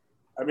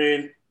 I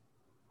mean,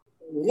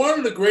 one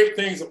of the great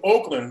things of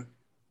Oakland,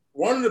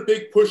 one of the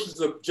big pushes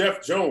of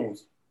Jeff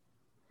Jones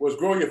was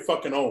grow your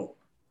fucking own.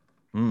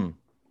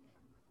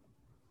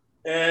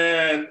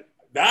 And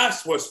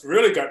that's what's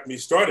really got me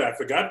started. I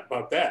forgot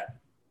about that.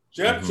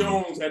 Jeff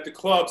Jones at the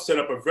club set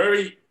up a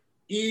very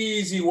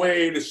easy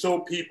way to show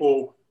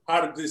people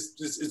how to this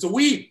it's a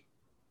weed.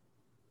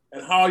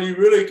 and how you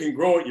really can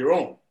grow it your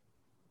own.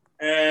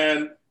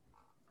 And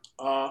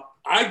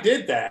I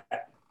did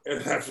that,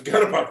 and I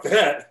forgot about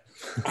that.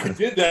 I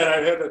did that. I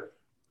had to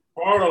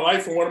borrow a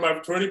light from one of my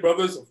fraternity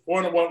brothers, a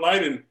 400-watt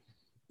light, and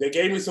they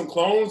gave me some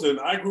clones, and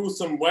I grew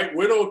some White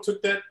Widow,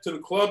 took that to the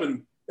club,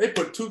 and they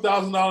put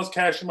 $2,000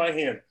 cash in my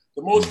hand.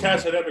 The most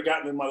cash I'd ever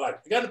gotten in my life.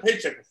 I got a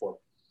paycheck before,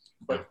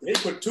 but they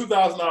put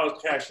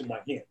 $2,000 cash in my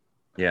hand.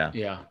 Yeah.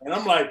 Yeah. And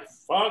I'm like,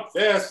 fuck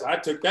this. I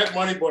took that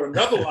money, bought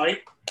another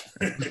light.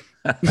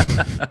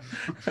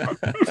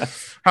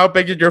 How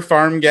big did your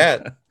farm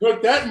get?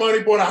 Took that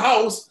money, bought a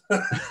house.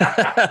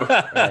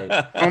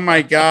 Right. Oh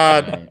my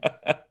God.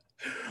 Right.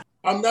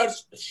 I'm not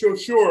so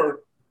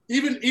sure.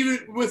 Even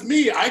with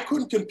me, I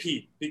couldn't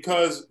compete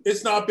because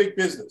it's not big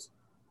business.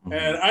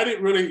 And I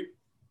didn't really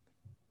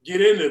get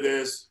into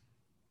this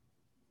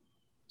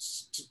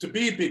to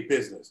be big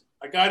business.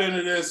 I got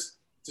into this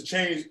to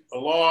change a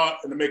law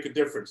and to make a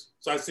difference.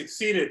 So I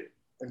succeeded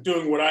in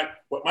doing what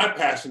my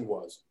passion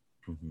was.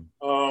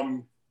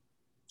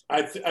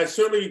 I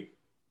certainly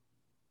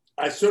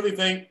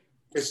think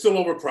it's still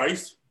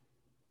overpriced.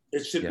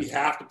 It should be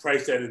half the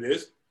price that it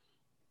is.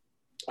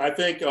 I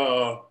think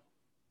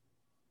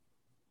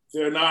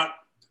they're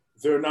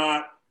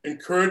not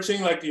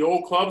encouraging like the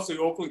old clubs, the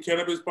Oakland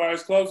Cannabis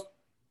Buyers Clubs.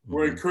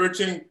 We're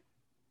encouraging,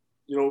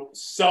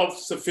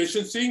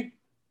 self-sufficiency.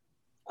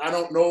 I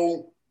don't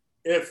know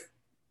if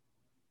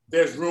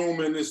there's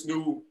room in this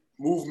new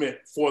movement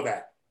for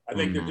that. I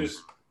think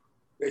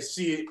they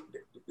see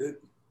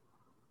it.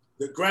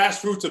 The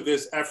grassroots of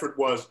this effort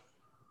was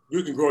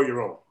you can grow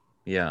your own.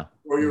 Yeah.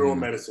 Grow your own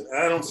medicine. And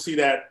I don't see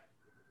that.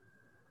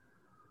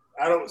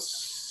 I don't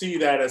see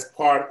that as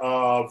part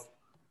of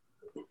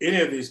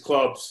any of these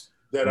clubs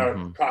that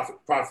are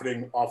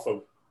profiting off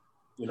of,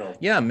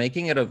 Yeah,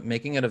 making it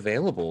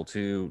available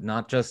to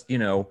not just,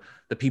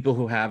 the people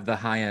who have the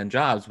high-end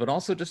jobs, but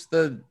also just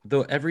the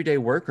everyday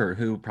worker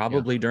who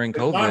probably during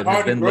COVID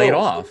has been laid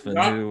off. It's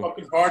not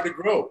fucking hard to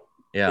grow.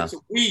 Yeah. It's a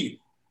weed.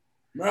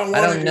 Marijuana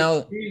I don't know.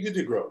 It's easy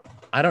to grow.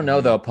 I don't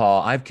know though,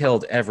 Paul. I've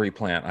killed every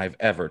plant I've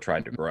ever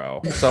tried to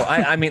grow. So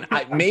I mean,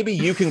 maybe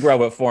you can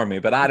grow it for me,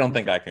 but I don't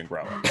think I can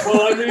grow it.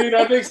 Well, I mean,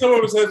 I think some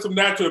of us have some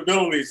natural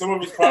ability. Some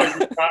of us probably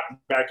grew cotton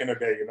back in the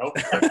day,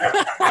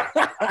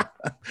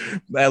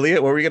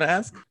 Elliot, what were you going to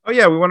ask? Oh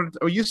yeah,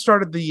 you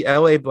started the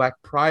LA Black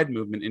Pride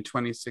movement in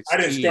 2016.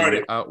 I didn't start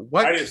it.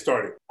 What? I didn't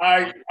start it.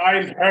 I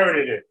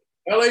inherited it.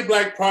 LA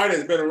Black Pride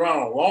has been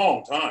around a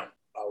long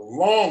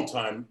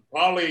time,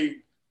 probably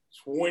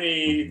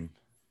 20,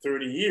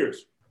 30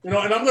 years. And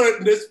I'm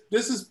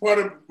this is part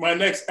of my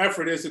next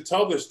effort is to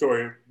tell this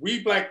story.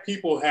 We Black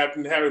people have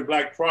been having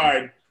Black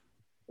Pride,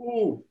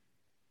 30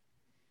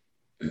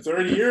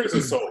 years or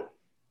so,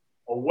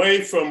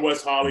 away from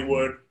West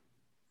Hollywood,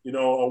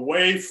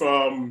 away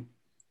from,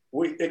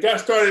 it got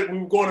started, we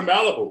were going to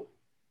Malibu,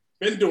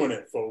 been doing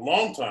it for a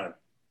long time.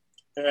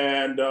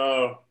 And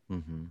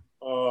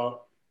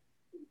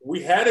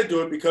we had to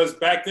do it because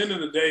back then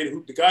in the day,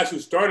 the guys who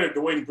started,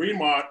 Dwayne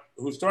Bremont,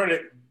 who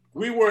started,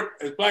 we weren't,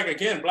 as Black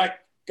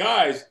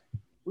guys,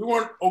 we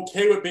weren't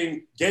okay with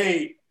being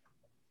gay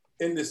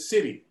in the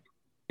city.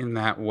 In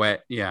that way,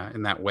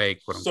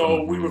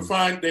 So we were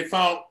they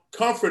found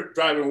comfort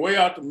driving way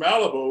out to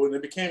Malibu, and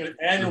it became an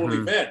annual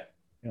event.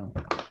 Yeah.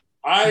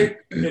 I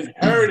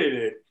inherited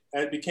it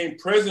and became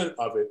president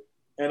of it,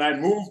 and I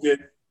moved it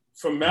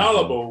from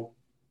Malibu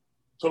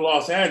to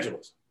Los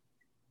Angeles.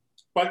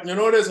 But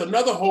there's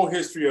another whole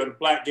history of the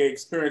Black gay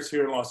experience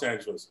here in Los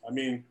Angeles. I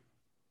mean,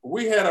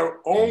 we had our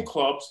own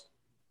clubs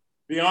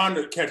beyond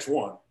the Catch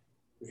One.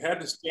 We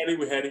had the Study,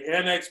 we had the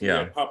Annex, we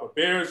had Papa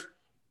Bears.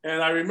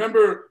 And I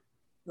remember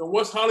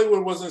West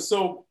Hollywood wasn't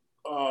so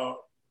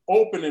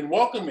open and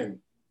welcoming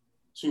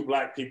to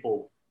Black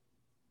people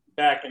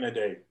back in the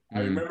day. I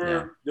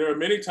remember there are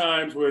many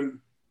times when,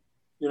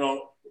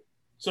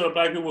 sort of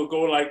Black people would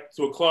go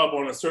to a club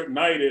on a certain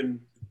night and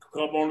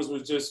club owners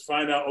would just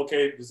find out,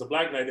 okay, it's a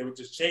Black night. They would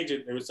just change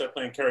it. They would start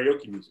playing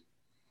karaoke music.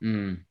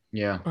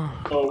 Yeah.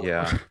 So,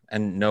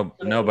 and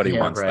nobody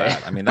wants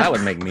that. I mean, that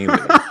would make me leave.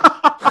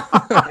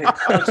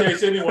 I'll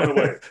chase anyone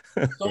away.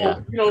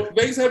 So,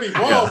 things have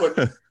evolved,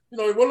 but,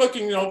 we're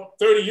looking,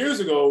 30 years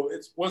ago,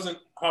 it wasn't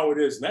how it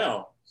is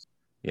now.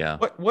 Yeah.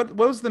 What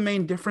was the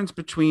main difference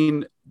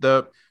between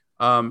the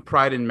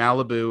Pride in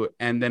Malibu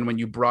and then when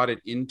you brought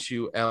it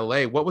into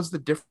LA? What was the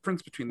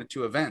difference between the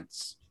two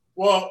events?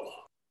 Well,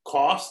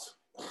 cost,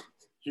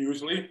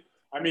 hugely.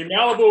 I mean,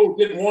 Malibu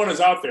didn't want us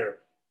out there.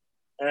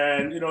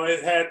 And,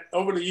 it had,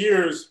 over the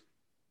years,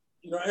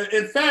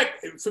 in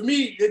fact, for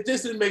me, it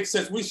just didn't make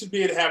sense. We should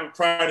be able to have a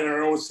Pride in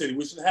our own city.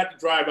 We shouldn't have to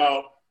drive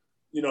out,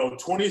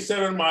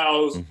 27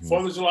 miles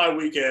 4th of July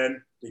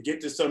weekend to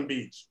get to some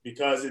beach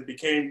because it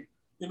became,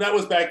 that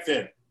was back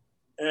then.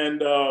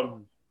 And,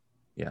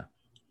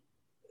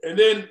 and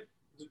then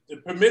the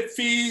permit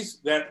fees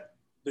that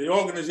the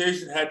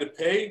organization had to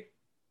pay,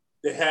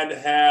 they had to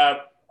have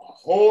a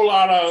whole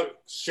lot of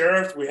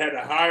sheriffs. We had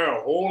to hire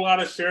a whole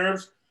lot of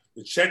sheriffs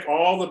to check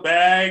all the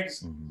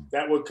bags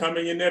that were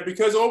coming in there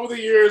because over the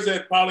years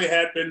there probably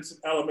had been some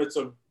elements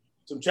of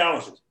some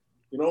challenges.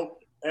 you know,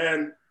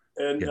 and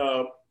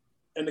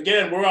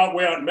again, we're out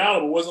in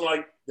Malibu. It wasn't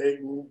like they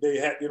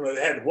had, you know,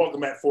 they had the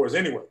welcome mat for us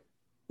anyway.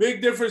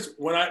 Big difference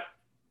when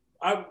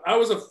I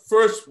was the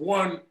first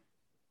one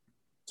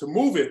to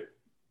move it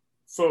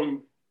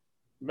from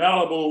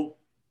Malibu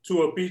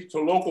to a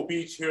local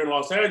beach here in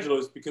Los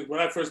Angeles, because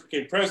when I first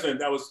became president,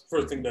 that was the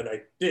first thing that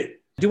I did.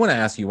 I do want to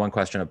ask you one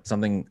question of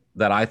something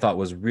that I thought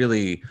was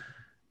really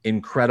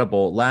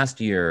incredible last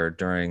year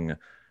during,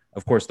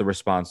 of course, the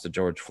response to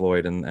George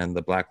Floyd and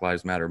the Black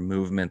Lives Matter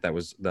movement. That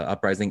was the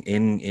uprising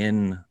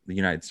in the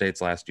United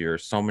States last year.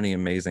 So many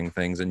amazing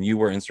things, and you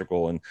were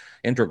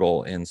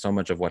integral in so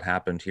much of what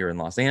happened here in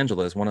Los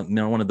Angeles. One of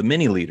the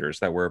many leaders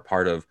that were a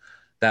part of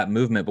that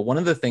movement. But one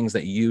of the things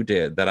that you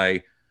did that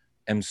I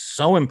am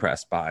so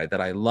impressed by,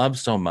 that I love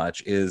so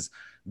much, is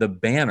the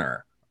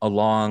banner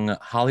along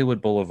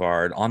Hollywood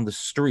Boulevard on the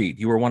street.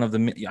 You were one of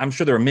the, I'm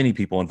sure there were many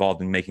people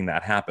involved in making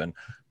that happen,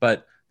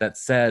 but that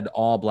said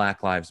all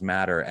Black Lives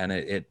Matter. And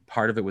it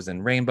part of it was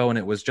in rainbow, and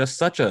it was just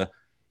such a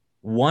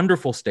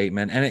wonderful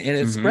statement. And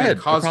it spread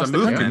across the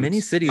country.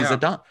 Many cities,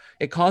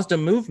 it caused a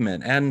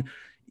movement. And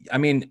I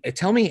mean,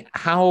 tell me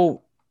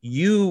how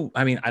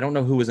I don't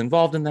know who was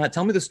involved in that.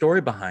 Tell me the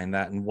story behind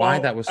that and why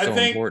that was so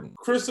important.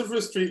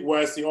 Christopher Street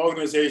West, the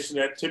organization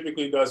that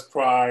typically does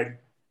Pride,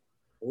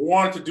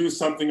 wanted to do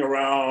something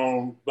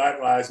around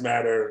Black Lives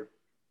Matter,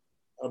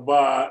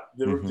 but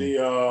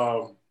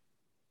the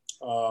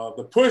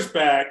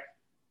pushback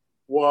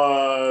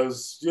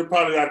was, you're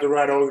probably not the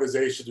right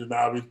organization to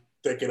now be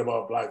thinking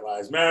about Black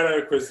Lives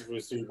Matter, Christopher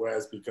Street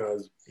West,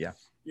 because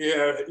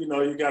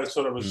you got a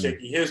sort of a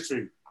shaky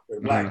history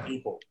with Black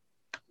people.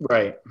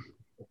 Right.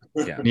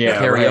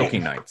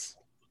 Karaoke nights.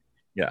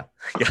 Yeah.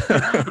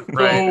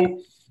 Right.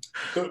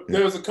 So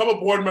there was a couple of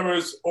board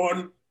members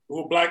who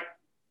were black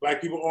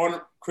people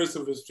on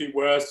Christopher Street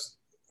West,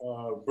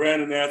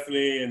 Brandon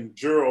Anthony and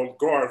Gerald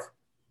Garth,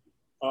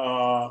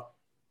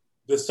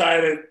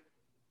 decided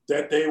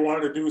that they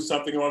wanted to do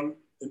something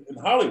in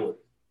Hollywood.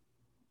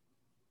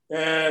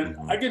 And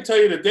I can tell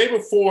you the day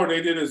before they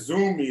did a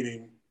Zoom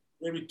meeting,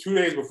 maybe 2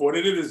 days before,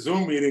 they did a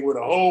Zoom meeting with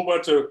a whole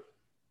bunch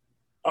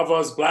of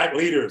us Black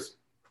leaders.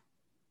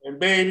 And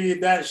baby,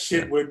 that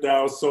shit went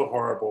down so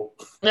horrible.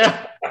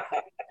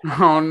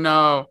 Oh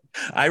no!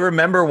 I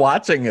remember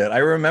watching it. I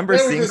remember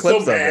seeing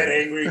clips of it.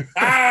 Angry.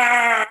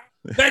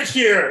 Next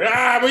year,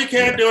 we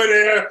can't do it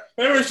there.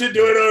 Maybe we should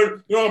do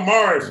it on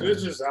Mars.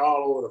 It's just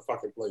all over the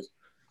fucking place.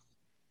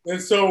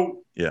 And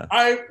so,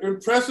 I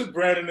impressed with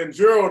Brandon and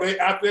Gerald.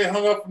 After they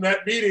hung up from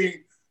that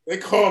meeting, they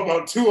called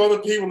about 2 other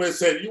people and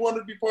said, "You want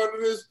to be part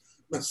of this?"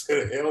 And I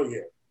said, "Hell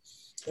yeah!"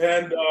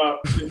 And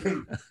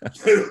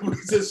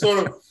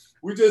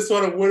we just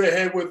sort of went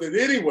ahead with it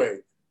anyway.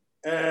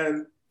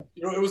 And,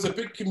 you know, it was a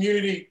big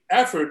community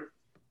effort,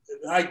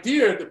 an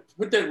idea to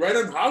put that right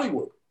on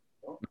Hollywood.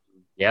 You know?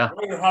 Yeah.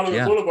 Right on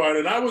Hollywood Boulevard.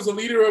 And I was the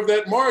leader of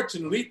that march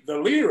and the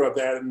leader of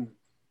that. And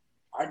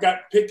I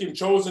got picked and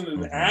chosen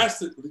and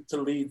asked to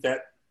lead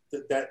that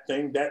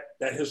thing,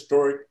 that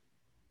historic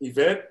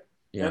event.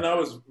 Yeah. And I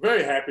was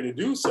very happy to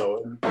do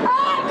so. And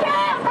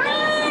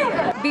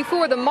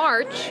before the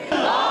march,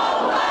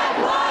 all Black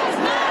Lives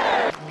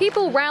Matter.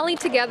 People rallied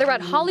together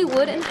at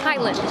Hollywood and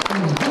Highland.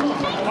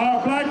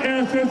 Our Black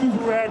ancestors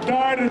who have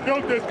died and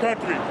built this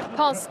country.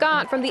 Paul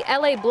Scott from the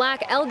LA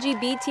Black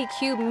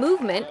LGBTQ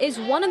movement is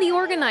one of the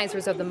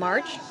organizers of the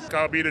march.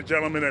 I'll be the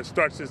gentleman that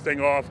starts this thing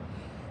off,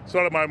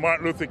 sort of my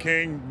Martin Luther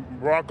King,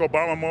 Barack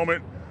Obama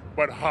moment,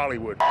 but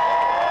Hollywood.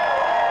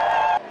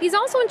 He's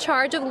also in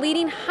charge of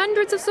leading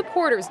hundreds of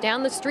supporters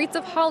down the streets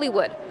of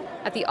Hollywood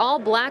at the All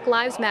Black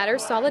Lives Matter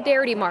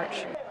Solidarity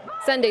March.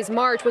 Sunday's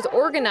march was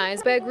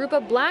organized by a group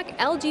of Black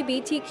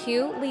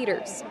LGBTQ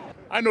leaders.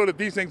 I know that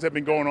these things have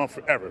been going on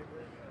forever.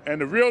 And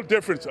the real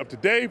difference of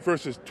today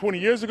versus 20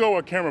 years ago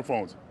are camera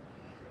phones.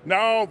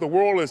 Now the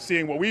world is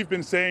seeing what we've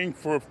been saying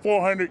for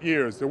 400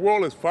 years. The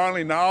world is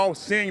finally now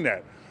seeing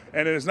that.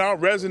 And it is now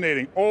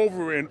resonating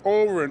over and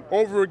over and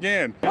over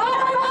again.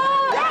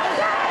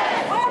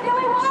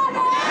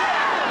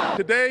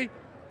 Today,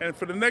 and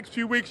for the next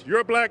few weeks,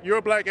 you're black,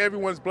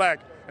 everyone's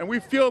black. And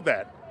we feel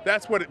that.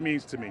 That's what it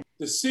means to me.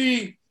 To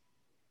see,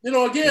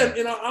 again,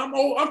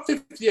 I'm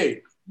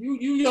 58.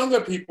 You younger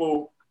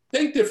people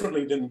think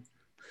differently than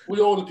we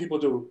older people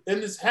do.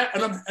 And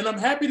I'm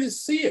happy to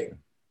see it.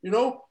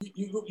 You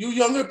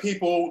younger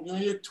people,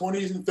 in your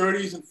 20s and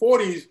 30s and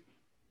 40s,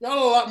 y'all are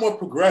a lot more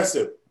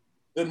progressive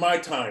than my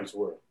times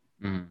were.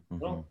 Mm-hmm. You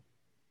know?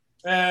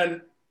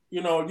 And,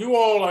 you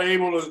all are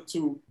able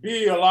to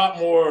be a lot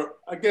more,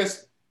 I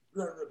guess,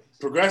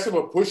 progressive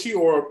or pushy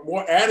or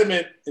more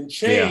adamant in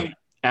change. Yeah.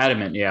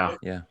 Adamant, yeah.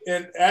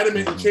 And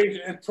adamant in change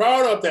and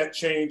proud of that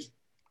change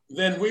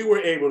than we were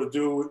able to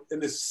do in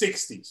the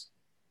 60s.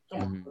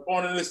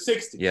 Born in the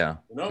 60s. Yeah.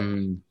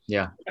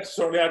 Yeah. That's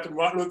shortly after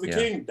Martin Luther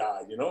King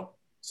died,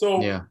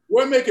 So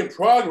we're making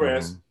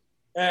progress,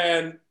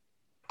 and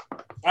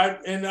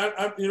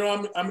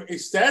I'm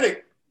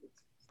ecstatic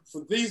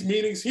for these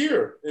meetings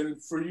here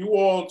and for you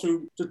all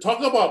to talk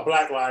about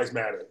Black Lives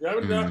Matter.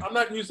 I'm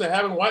not used to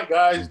having white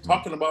guys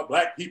talking about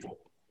black people.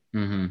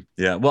 Mm-hmm.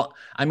 Yeah. Well,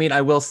 I mean,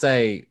 I will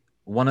say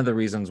one of the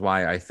reasons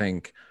why I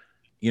think,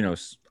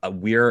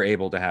 we're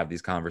able to have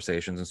these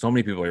conversations and so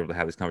many people are able to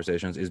have these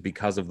conversations is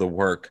because of the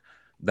work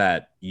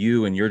that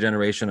you and your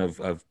generation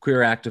of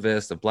queer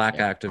activists, of Black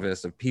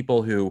activists, of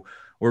people who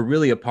were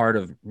really a part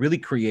of really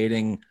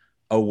creating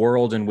a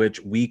world in which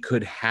we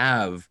could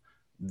have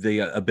the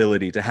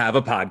ability to have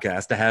a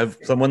podcast, to have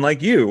someone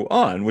like you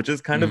on, which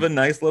is kind of a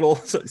nice little,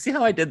 see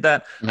how I did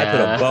that? I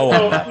put a bow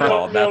on that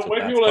ball. That's what when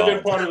that's people have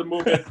been called. part of the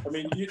movement, I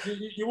mean,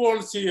 you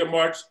won't see a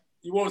march,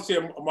 you won't see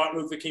a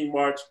Martin Luther King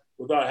march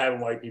without having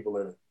white people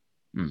in it.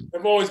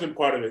 They've always been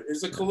part of it.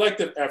 It's a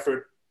collective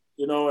effort,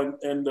 and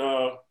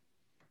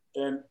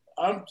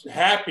I'm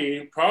happy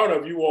and proud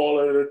of you all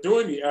that are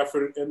doing the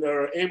effort and that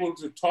are able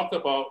to talk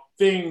about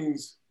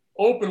things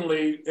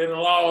openly and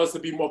allow us to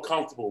be more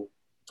comfortable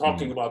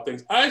talking about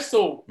things. I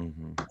still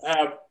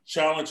have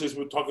challenges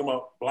with talking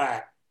about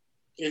Black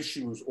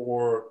issues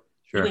or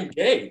even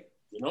gay,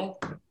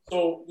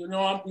 So,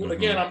 I'm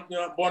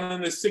born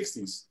in the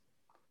 60s.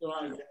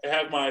 I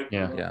have my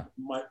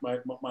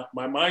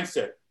my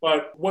mindset.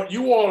 But what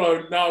you all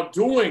are now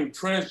doing,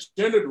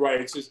 transgendered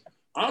rights, is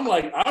I'm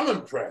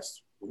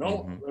impressed.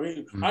 I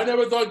mean, I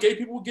never thought gay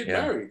people would get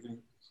married. And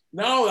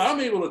now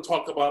I'm able to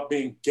talk about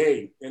being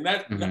gay. And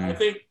that I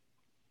think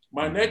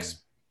my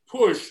next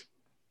push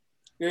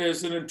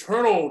is an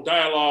internal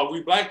dialogue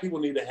we Black people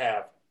need to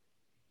have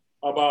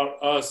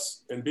about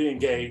us and being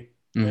gay.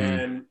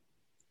 And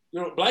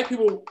Black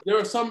people,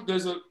 there's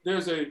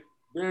a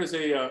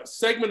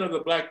segment of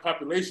the Black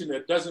population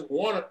that doesn't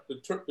want to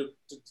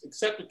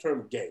accept the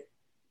term gay.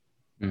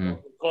 They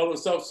call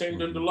themselves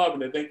same-gender love,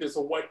 and they think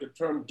the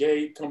term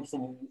gay comes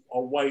from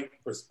a white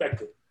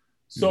perspective.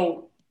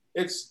 So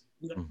it's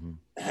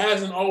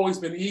hasn't always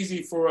been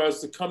easy for us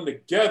to come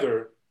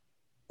together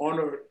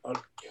on a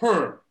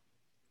term.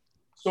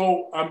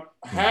 So I'm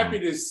happy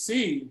to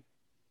see,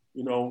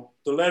 the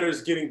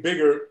letters getting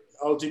bigger,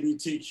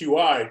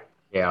 LGBTQI.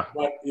 Yeah.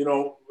 But,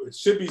 it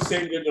should be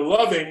same-gender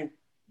loving,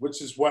 which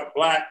is what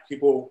Black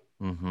people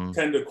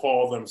tend to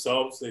call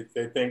themselves.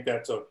 They think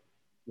that's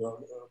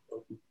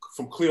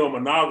from Cleo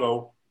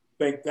Monago,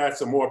 think that's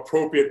a more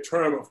appropriate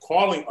term of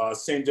calling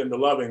us same-gender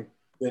loving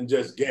than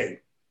just gay.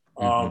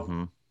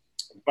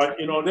 But,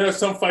 there are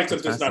some fights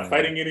I'm just not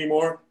fighting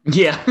anymore.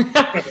 Yeah.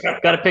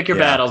 Got to pick your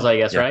battles, I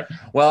guess, right?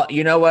 Well,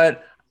 you know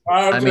what?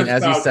 I mean,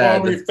 as you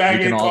said, call me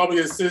faggot, call me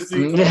a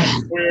sissy,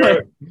 call me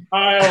queer.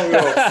 I don't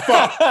know.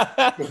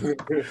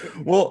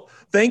 Fuck. Well,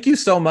 thank you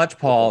so much,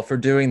 Paul, for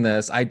doing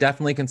this. I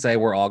definitely can say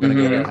we're all going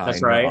to get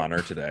high in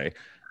honor today.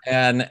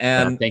 And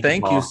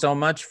thank you so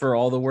much for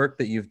all the work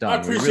that you've done.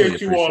 I appreciate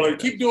you all, and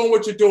keep doing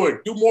what you're doing.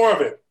 Do more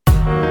of it.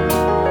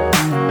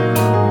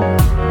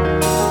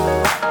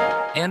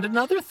 And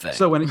another thing.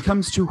 So when it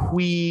comes to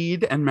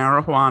weed and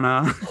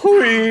marijuana,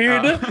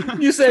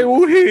 you say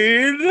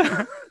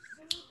weed.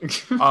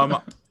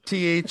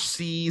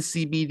 THC,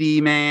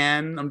 CBD,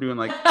 man. I'm doing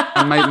like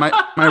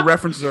my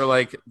references are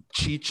like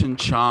Cheech and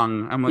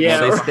Chong. I'm like,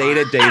 they stayed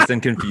at Dazed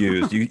and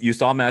Confused. You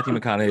saw Matthew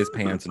McConaughey's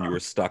pants and you were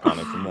stuck on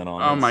it from then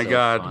on. Oh my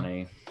God,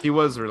 funny. He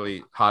was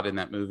really hot in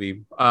that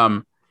movie.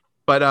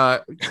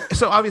 But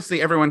so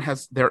obviously everyone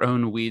has their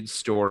own weed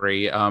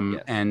story.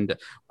 And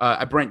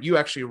Brent, you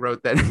actually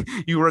wrote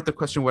that. You wrote the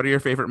question, "What are your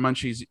favorite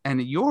munchies?"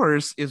 And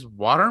yours is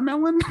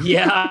watermelon.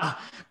 Yeah.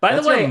 By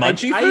the way,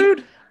 munchie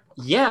food.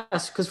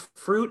 Yes, because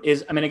fruit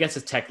is, I guess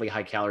it's technically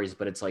high calories,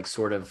 but it's like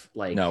sort of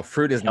like no,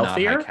 fruit is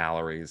healthier. Not high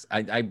calories.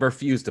 I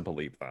refuse to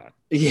believe that.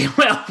 Yeah,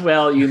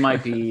 well, you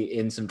might be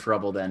in some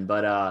trouble then,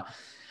 but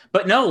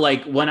no,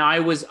 like when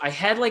I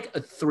had like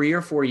 3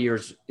 or 4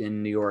 years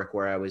in New York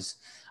where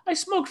I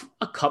smoked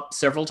a cup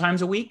several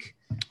times a week.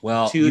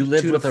 Well, you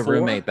lived with a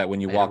roommate that when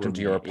you walked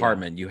into your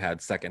apartment, you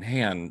had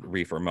secondhand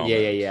reefer moments.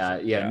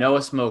 Yeah.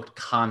 Noah smoked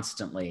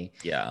constantly.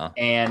 Yeah.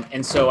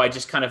 And so I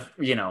just kind of,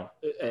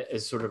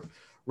 as sort of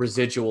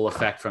residual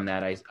effect from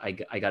that,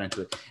 I got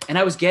into it, and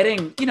I was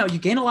getting, you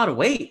gain a lot of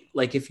weight,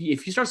 like if you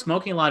start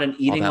smoking a lot and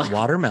eating all that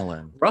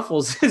watermelon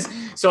Ruffles.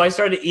 So I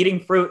started eating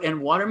fruit, and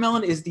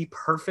watermelon is the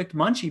perfect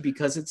munchie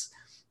because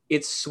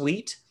it's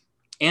sweet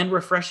and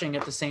refreshing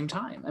at the same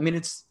time.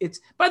 It's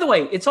by the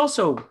way, it's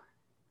also,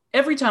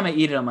 every time I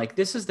eat it, I'm like,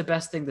 this is the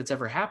best thing that's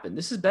ever happened.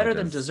 This is better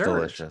than dessert.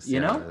 Delicious.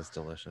 It is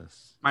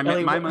delicious. My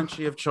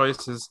munchie of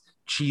choice is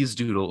cheese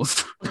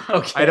doodles.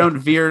 Okay. I don't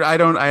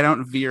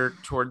veer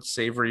towards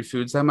savory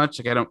foods that much.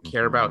 Like I don't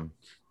care about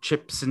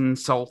chips and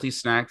salty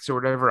snacks or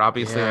whatever.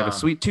 Obviously, I have a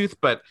sweet tooth,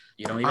 but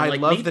you don't even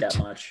like meat that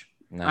much.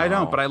 No. I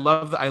don't, but I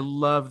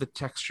love the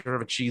texture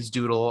of a cheese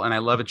doodle, and I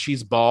love a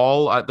cheese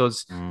ball.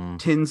 Those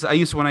tins. I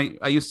used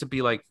to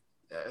be like,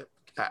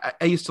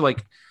 I used to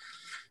like.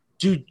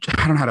 Dude,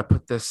 I don't know how to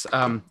put this.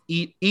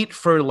 Eat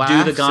for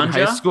laughs in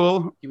high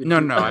school.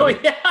 No.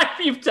 Yeah,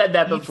 you've said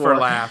that before. Eat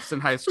for laughs in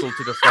high school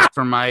to deflect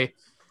from my.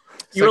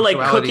 You were like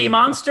Cookie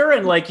Monster,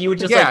 and like you would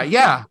just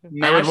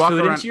mash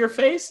food into your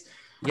face.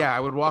 Yeah,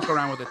 I would walk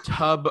around with a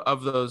tub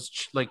of those,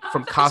 like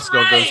from That's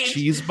Costco, those right.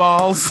 cheese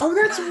balls. Oh,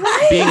 that's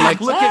right. Being like,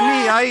 look at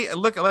me,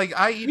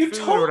 I eat You food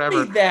told or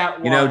whatever. me that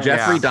one. You know,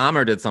 Jeffrey Yeah.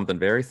 Dahmer did something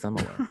very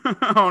similar.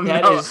 Oh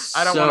That no, is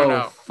I don't so want to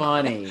know.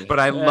 funny. But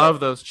I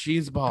love those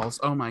cheese balls.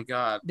 Oh my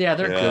god. Yeah,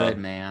 they're Yeah. good,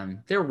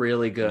 man. They're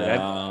really good.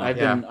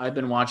 Yeah. I've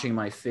been watching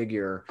my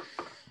figure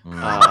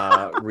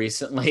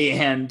recently,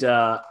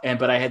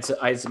 but I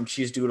had some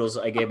cheese doodles.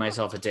 I gave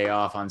myself a day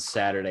off on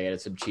Saturday. I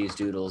had some cheese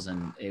doodles,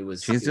 and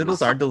Cheese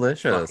doodles are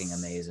delicious. fucking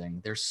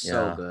amazing. They're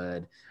so Yeah.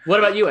 good. What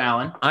about you,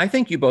 Alan? I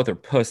think you both are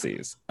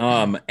pussies.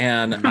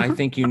 And I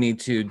think you need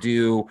to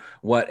do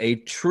what a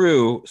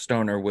true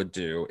stoner would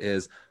do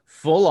is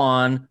full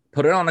on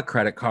put it on a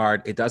credit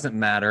card. It doesn't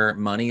matter.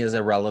 Money is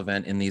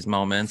irrelevant in these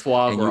moments.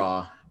 Foie And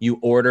gras. you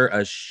order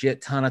a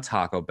shit ton of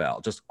Taco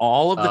Bell, just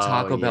all of the Oh,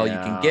 Taco Bell you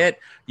yeah. can get.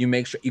 You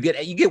make sure you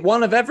get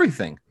one of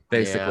everything,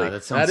 basically. Yeah,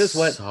 that is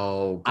what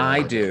so good.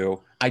 I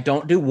do. I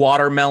don't do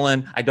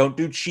watermelon. I don't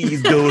do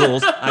cheese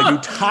doodles. I do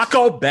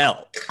Taco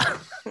Bell.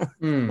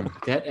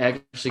 That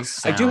actually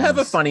sounds... I do have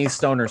a funny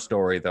stoner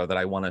story though that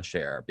I want to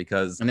share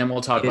because And then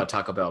we'll talk about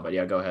Taco Bell, but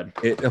yeah, go ahead.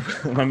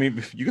 I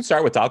mean, you can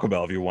start with Taco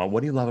Bell if you want. What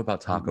do you love about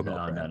Taco Bell?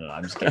 No, Brad?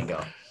 I'm just kidding.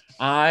 Go.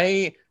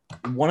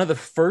 One of the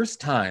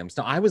first times,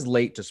 now I was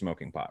late to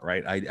smoking pot,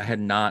 right? I had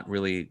not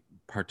really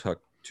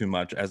partook too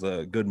much as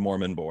a good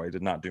Mormon boy,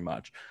 did not do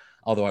much.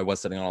 Although I was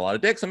sitting on a lot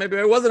of dick, so maybe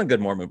I wasn't a good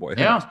Mormon boy.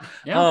 Who knows?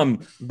 Yeah.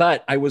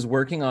 But I was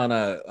working on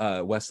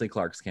a Wesley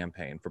Clark's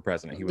campaign for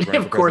president. He was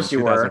running Of for course president in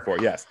you were. 2004.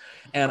 Yes,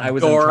 and I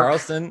was Dork. in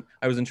Charleston.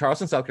 I was in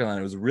Charleston, South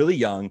Carolina. I was really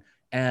young,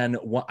 and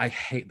I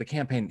hate the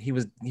campaign. He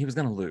was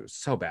going to lose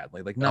so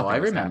badly. Like nothing I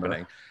was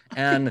remember.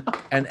 happening.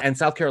 And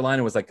South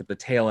Carolina was like at the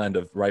tail end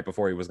of right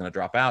before he was going to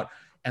drop out.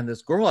 And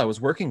this girl I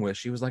was working with,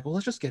 she was like, well,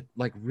 let's just get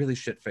like really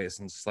shit faced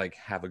and just like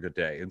have a good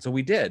day. And so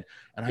we did.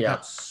 And I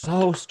got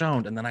so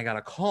stoned. And then I got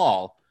a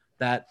call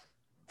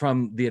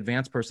from the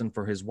advance person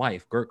for his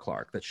wife, Gert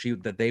Clark,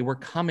 that they were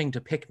coming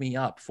to pick me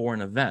up for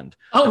an event.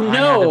 Oh,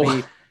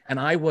 no. And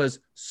I was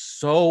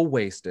so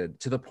wasted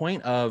to the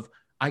point of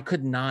I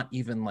could not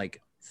even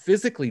like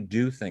physically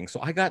do things. So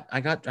I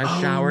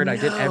showered. no. I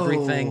did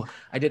everything.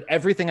 I did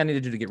everything I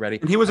needed to do to get ready.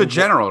 And he was a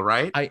general,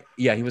 right?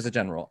 Yeah, he was a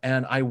general.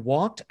 And I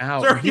walked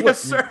out. Sir, yes,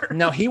 sir.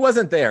 No, he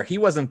wasn't there. He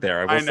wasn't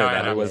there. I will say know,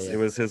 that. I know. It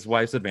was his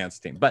wife's advance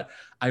team. But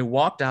I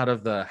walked out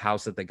of the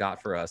house that they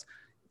got for us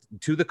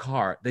to the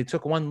car. They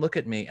took one look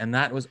at me, and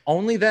that was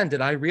only then did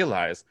I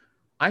realize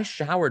I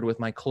showered with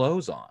my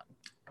clothes on.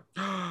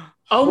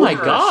 Oh my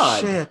God.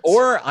 Shit.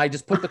 Or I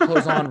just put the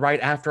clothes on right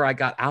after I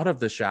got out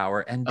of the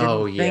shower and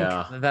didn't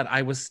think that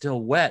I was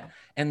still wet.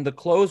 And the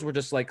clothes were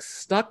just like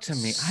stuck to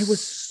me. I was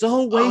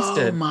so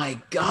wasted. Oh my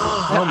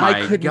God. Oh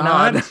my I could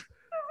God. not.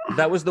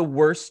 That was the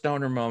worst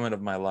stoner moment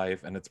of my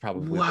life, and it's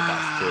probably the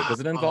best too, because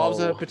it involves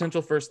a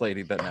potential first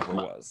lady that never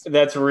was.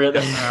 That's really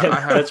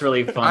that's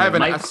really funny.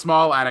 I have a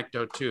small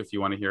anecdote too, if you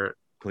want to hear it.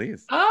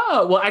 Please.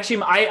 Oh, well,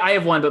 actually, I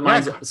have one, but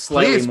mine's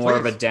slightly please, more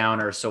of a please.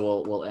 downer,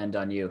 so we'll end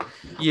on you.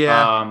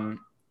 Yeah.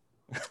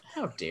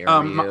 How dare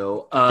Um,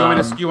 you?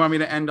 You want me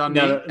to end on me?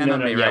 No, End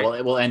on me, yeah,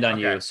 right? we'll end on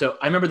Okay. you. So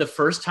I remember the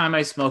first time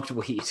I smoked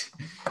weed.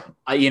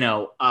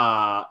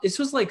 This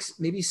was like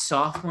maybe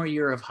sophomore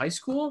year of high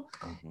school,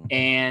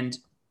 and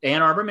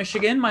Ann Arbor,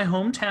 Michigan, my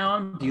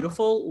hometown,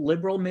 beautiful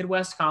liberal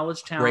Midwest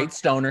college town. Great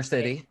stoner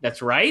city.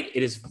 That's right.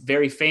 It is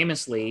very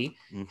famously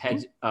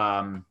had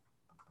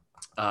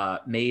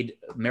made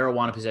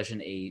marijuana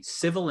possession a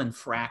civil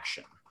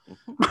infraction.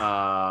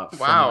 From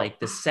like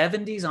the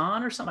 70s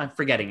on or something. I'm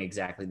forgetting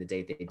exactly the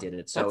date they did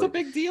it. So That's a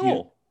big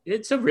deal.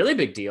 It's a really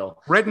big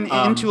deal. Written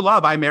into law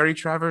by Mary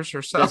Travers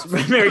herself.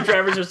 That's Mary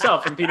Travers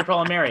herself from Peter,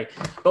 Paul, and Mary.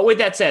 But with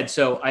that said,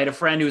 so I had a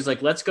friend who was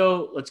like, let's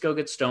go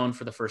get stoned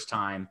for the first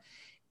time.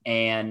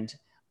 And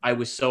I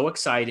was so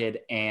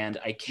excited. And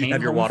I came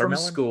home from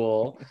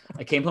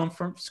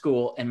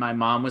school. And my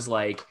mom was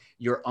like,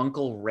 your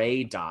Uncle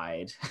Ray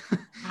died. And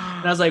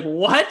I was like,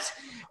 what?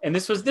 And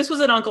this was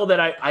an uncle that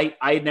I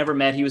had never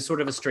met. He was sort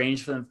of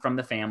estranged from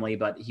the family,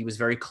 but he was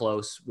very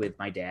close with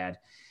my dad.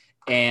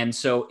 And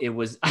so it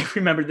was, I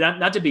remember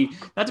not to be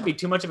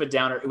too much of a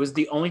downer. It was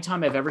the only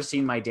time I've ever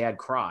seen my dad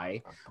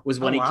cry was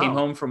when he came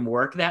home from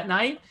work that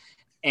night.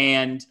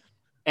 And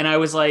I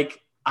was like,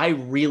 I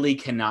really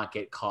cannot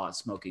get caught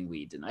smoking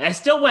weed tonight. I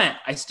still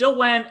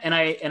went and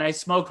I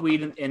smoked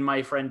weed in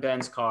my friend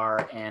Ben's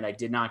car, and I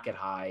did not get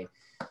high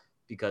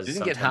because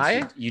didn't get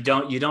high. You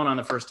don't on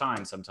the first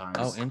time sometimes.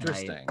 Oh,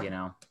 interesting.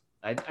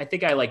 I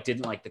think I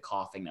didn't like the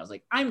coughing. I was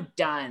like, I'm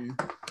done.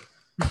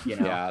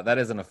 Yeah, that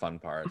isn't a fun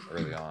part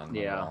early on.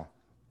 Yeah.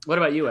 What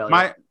about you,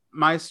 Elliot?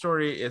 My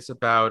story is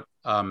about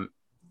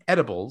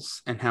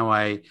edibles and how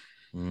I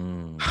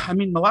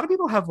mean, a lot of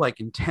people have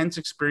like intense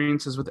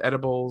experiences with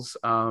edibles.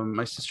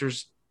 My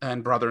sisters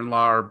and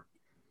brother-in-law are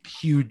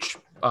huge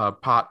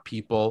pot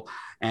people,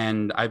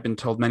 and I've been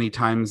told many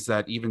times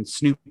that even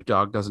Snoop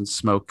Dogg doesn't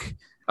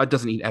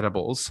eat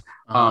edibles.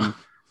 But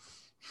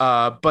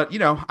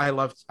I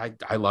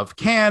love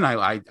can.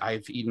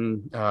 I've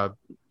eaten.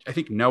 I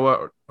think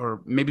Noah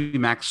or maybe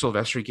Max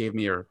Silvestri gave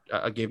me a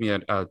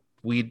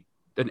weed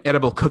an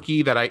edible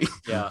cookie that I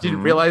Yeah.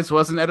 didn't realize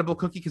was an edible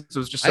cookie because it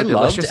was just so I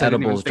loved delicious. I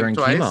didn't even edibles think during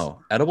twice. chemo.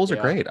 Edibles are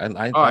Yeah. great. I'm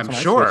that's when I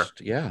sure.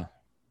 switched. Yeah.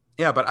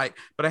 Yeah, but I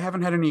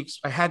hadn't had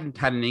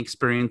any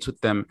experience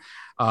with them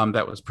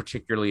that was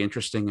particularly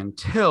interesting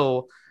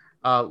until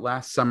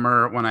last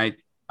summer when I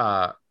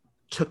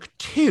took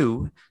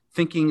 2,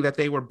 thinking that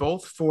they were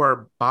both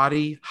for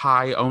body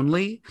high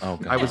only. Oh,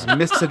 God. I was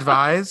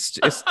misadvised,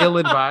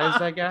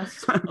 ill-advised, I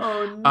guess.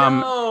 Oh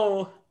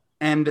no.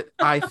 And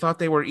I thought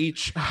they were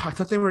each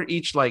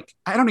like,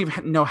 I don't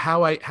even know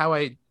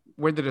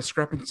where the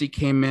discrepancy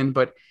came in,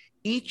 but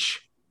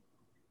each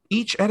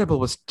edible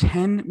was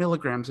 10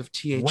 milligrams of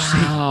THC.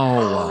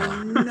 Wow.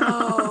 Oh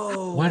no.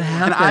 What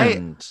And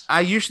happened? I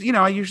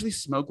usually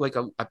smoke like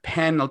a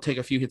pen. I'll take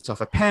a few hits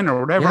off a pen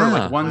or whatever, Yeah.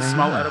 like one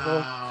small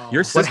edible.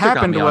 Your sister got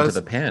happened me onto was-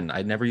 the pen.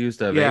 I'd never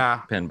used a Yeah.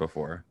 vape pen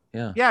before.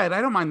 Yeah. Yeah, and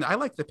I don't mind. I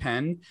like the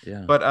pen.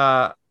 Yeah.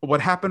 But what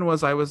happened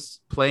was I was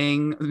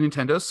playing the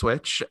Nintendo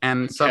Switch,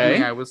 and suddenly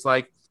Okay. I was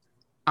like,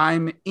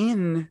 I'm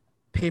in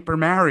Paper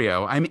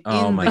Mario. I'm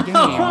Oh in my the game.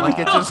 God. Like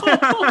it just. Oh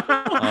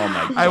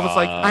my I was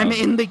like, God. I'm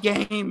in the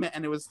game,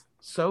 and it was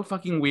so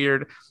fucking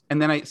weird. And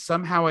then I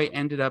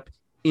ended up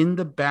in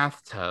the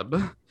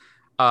bathtub,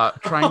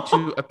 trying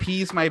to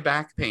appease my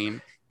back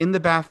pain in the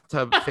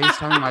bathtub,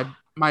 FaceTiming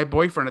my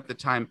boyfriend at the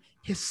time,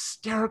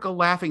 hysterical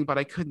laughing, but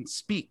I couldn't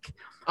speak.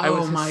 I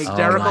was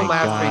hysterical Oh my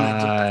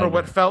laughing God. for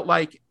what felt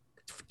like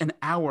an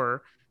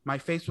hour. My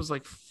face was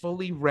like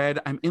fully red.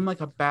 I'm in like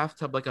a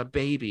bathtub, like a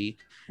baby.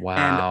 Wow.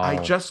 And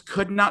I just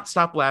could not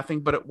stop laughing,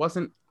 but it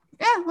wasn't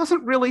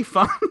really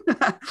fun.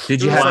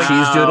 Did you It was have like-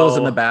 cheese doodles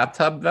in the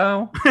bathtub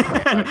though?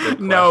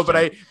 No, but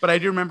I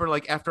do remember,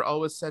 like, after all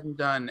was said and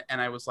done,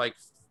 and I was like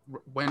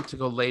went to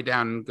go lay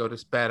down and go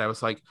to bed, I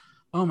was like,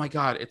 oh my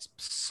God, it's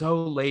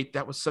so late.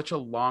 That was such a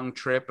long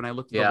trip. And I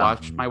looked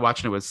at my watch,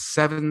 and it was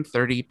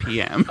 7:30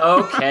 p.m.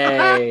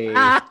 Okay.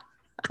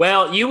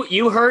 Well,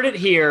 you heard it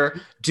here.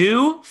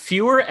 Do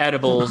fewer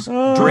edibles,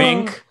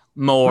 drink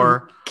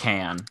more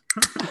can.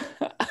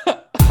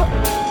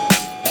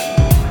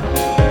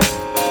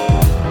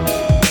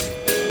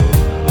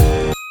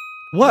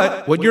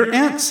 What would your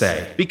aunt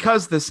say?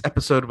 Because this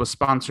episode was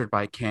sponsored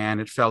by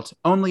Can, it felt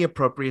only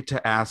appropriate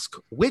to ask,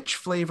 which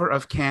flavor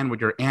of can would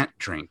your aunt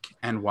drink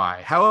and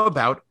why? How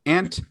about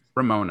Aunt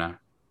Ramona?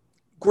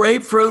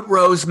 Grapefruit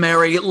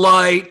rosemary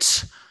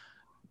light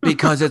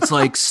because it's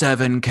like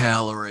 7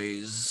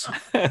 calories.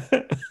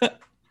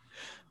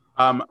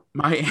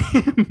 My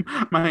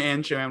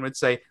Aunt Joanne would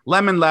say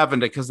lemon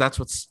lavender because that's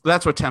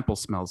what Temple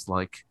smells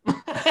like.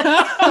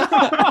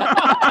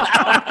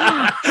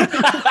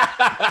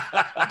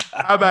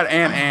 How about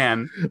Aunt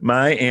Anne?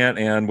 My Aunt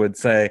Anne would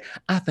say,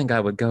 I think I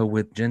would go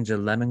with ginger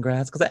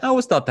lemongrass because I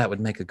always thought that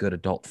would make a good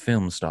adult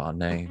film star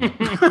name.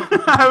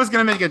 I was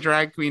gonna make a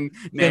drag queen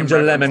name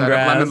Ginger reference out of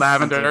lemongrass. lemon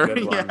lavender. That's a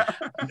good one.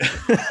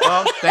 Yeah.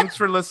 Well, thanks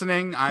for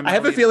listening. I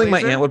have a Elliot feeling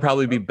my Glazer. aunt would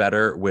probably be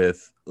better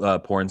with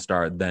porn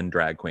star than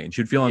drag queen.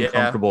 She'd feel Yeah.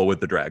 uncomfortable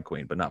with the drag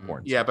queen, but not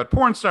porn star. Yeah, but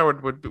porn star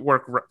would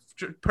work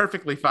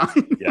perfectly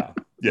fine. Yeah.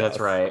 That's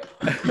right.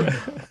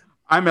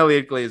 I'm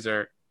Elliot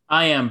Glazer.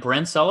 I am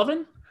Brent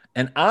Sullivan.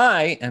 And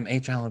I am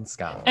H. Allen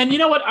Scott. And you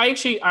know what? I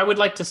would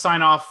like to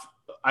sign off.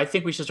 I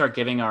think we should start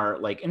giving our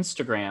like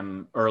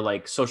Instagram or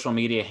like social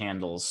media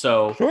handles.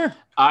 So Sure.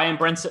 I am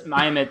Brent.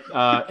 I am at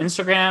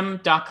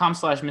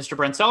Instagram.com/Mr.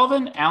 Brent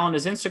Sullivan. Alan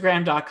is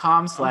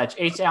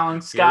Instagram.com/H.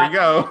 Allen Scott.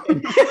 Here we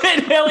go.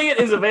 And Elliot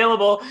is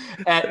available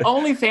at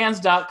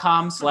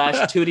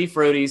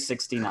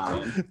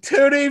onlyfans.com/TuttieFruity69.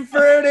 Tutti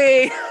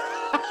Frutti.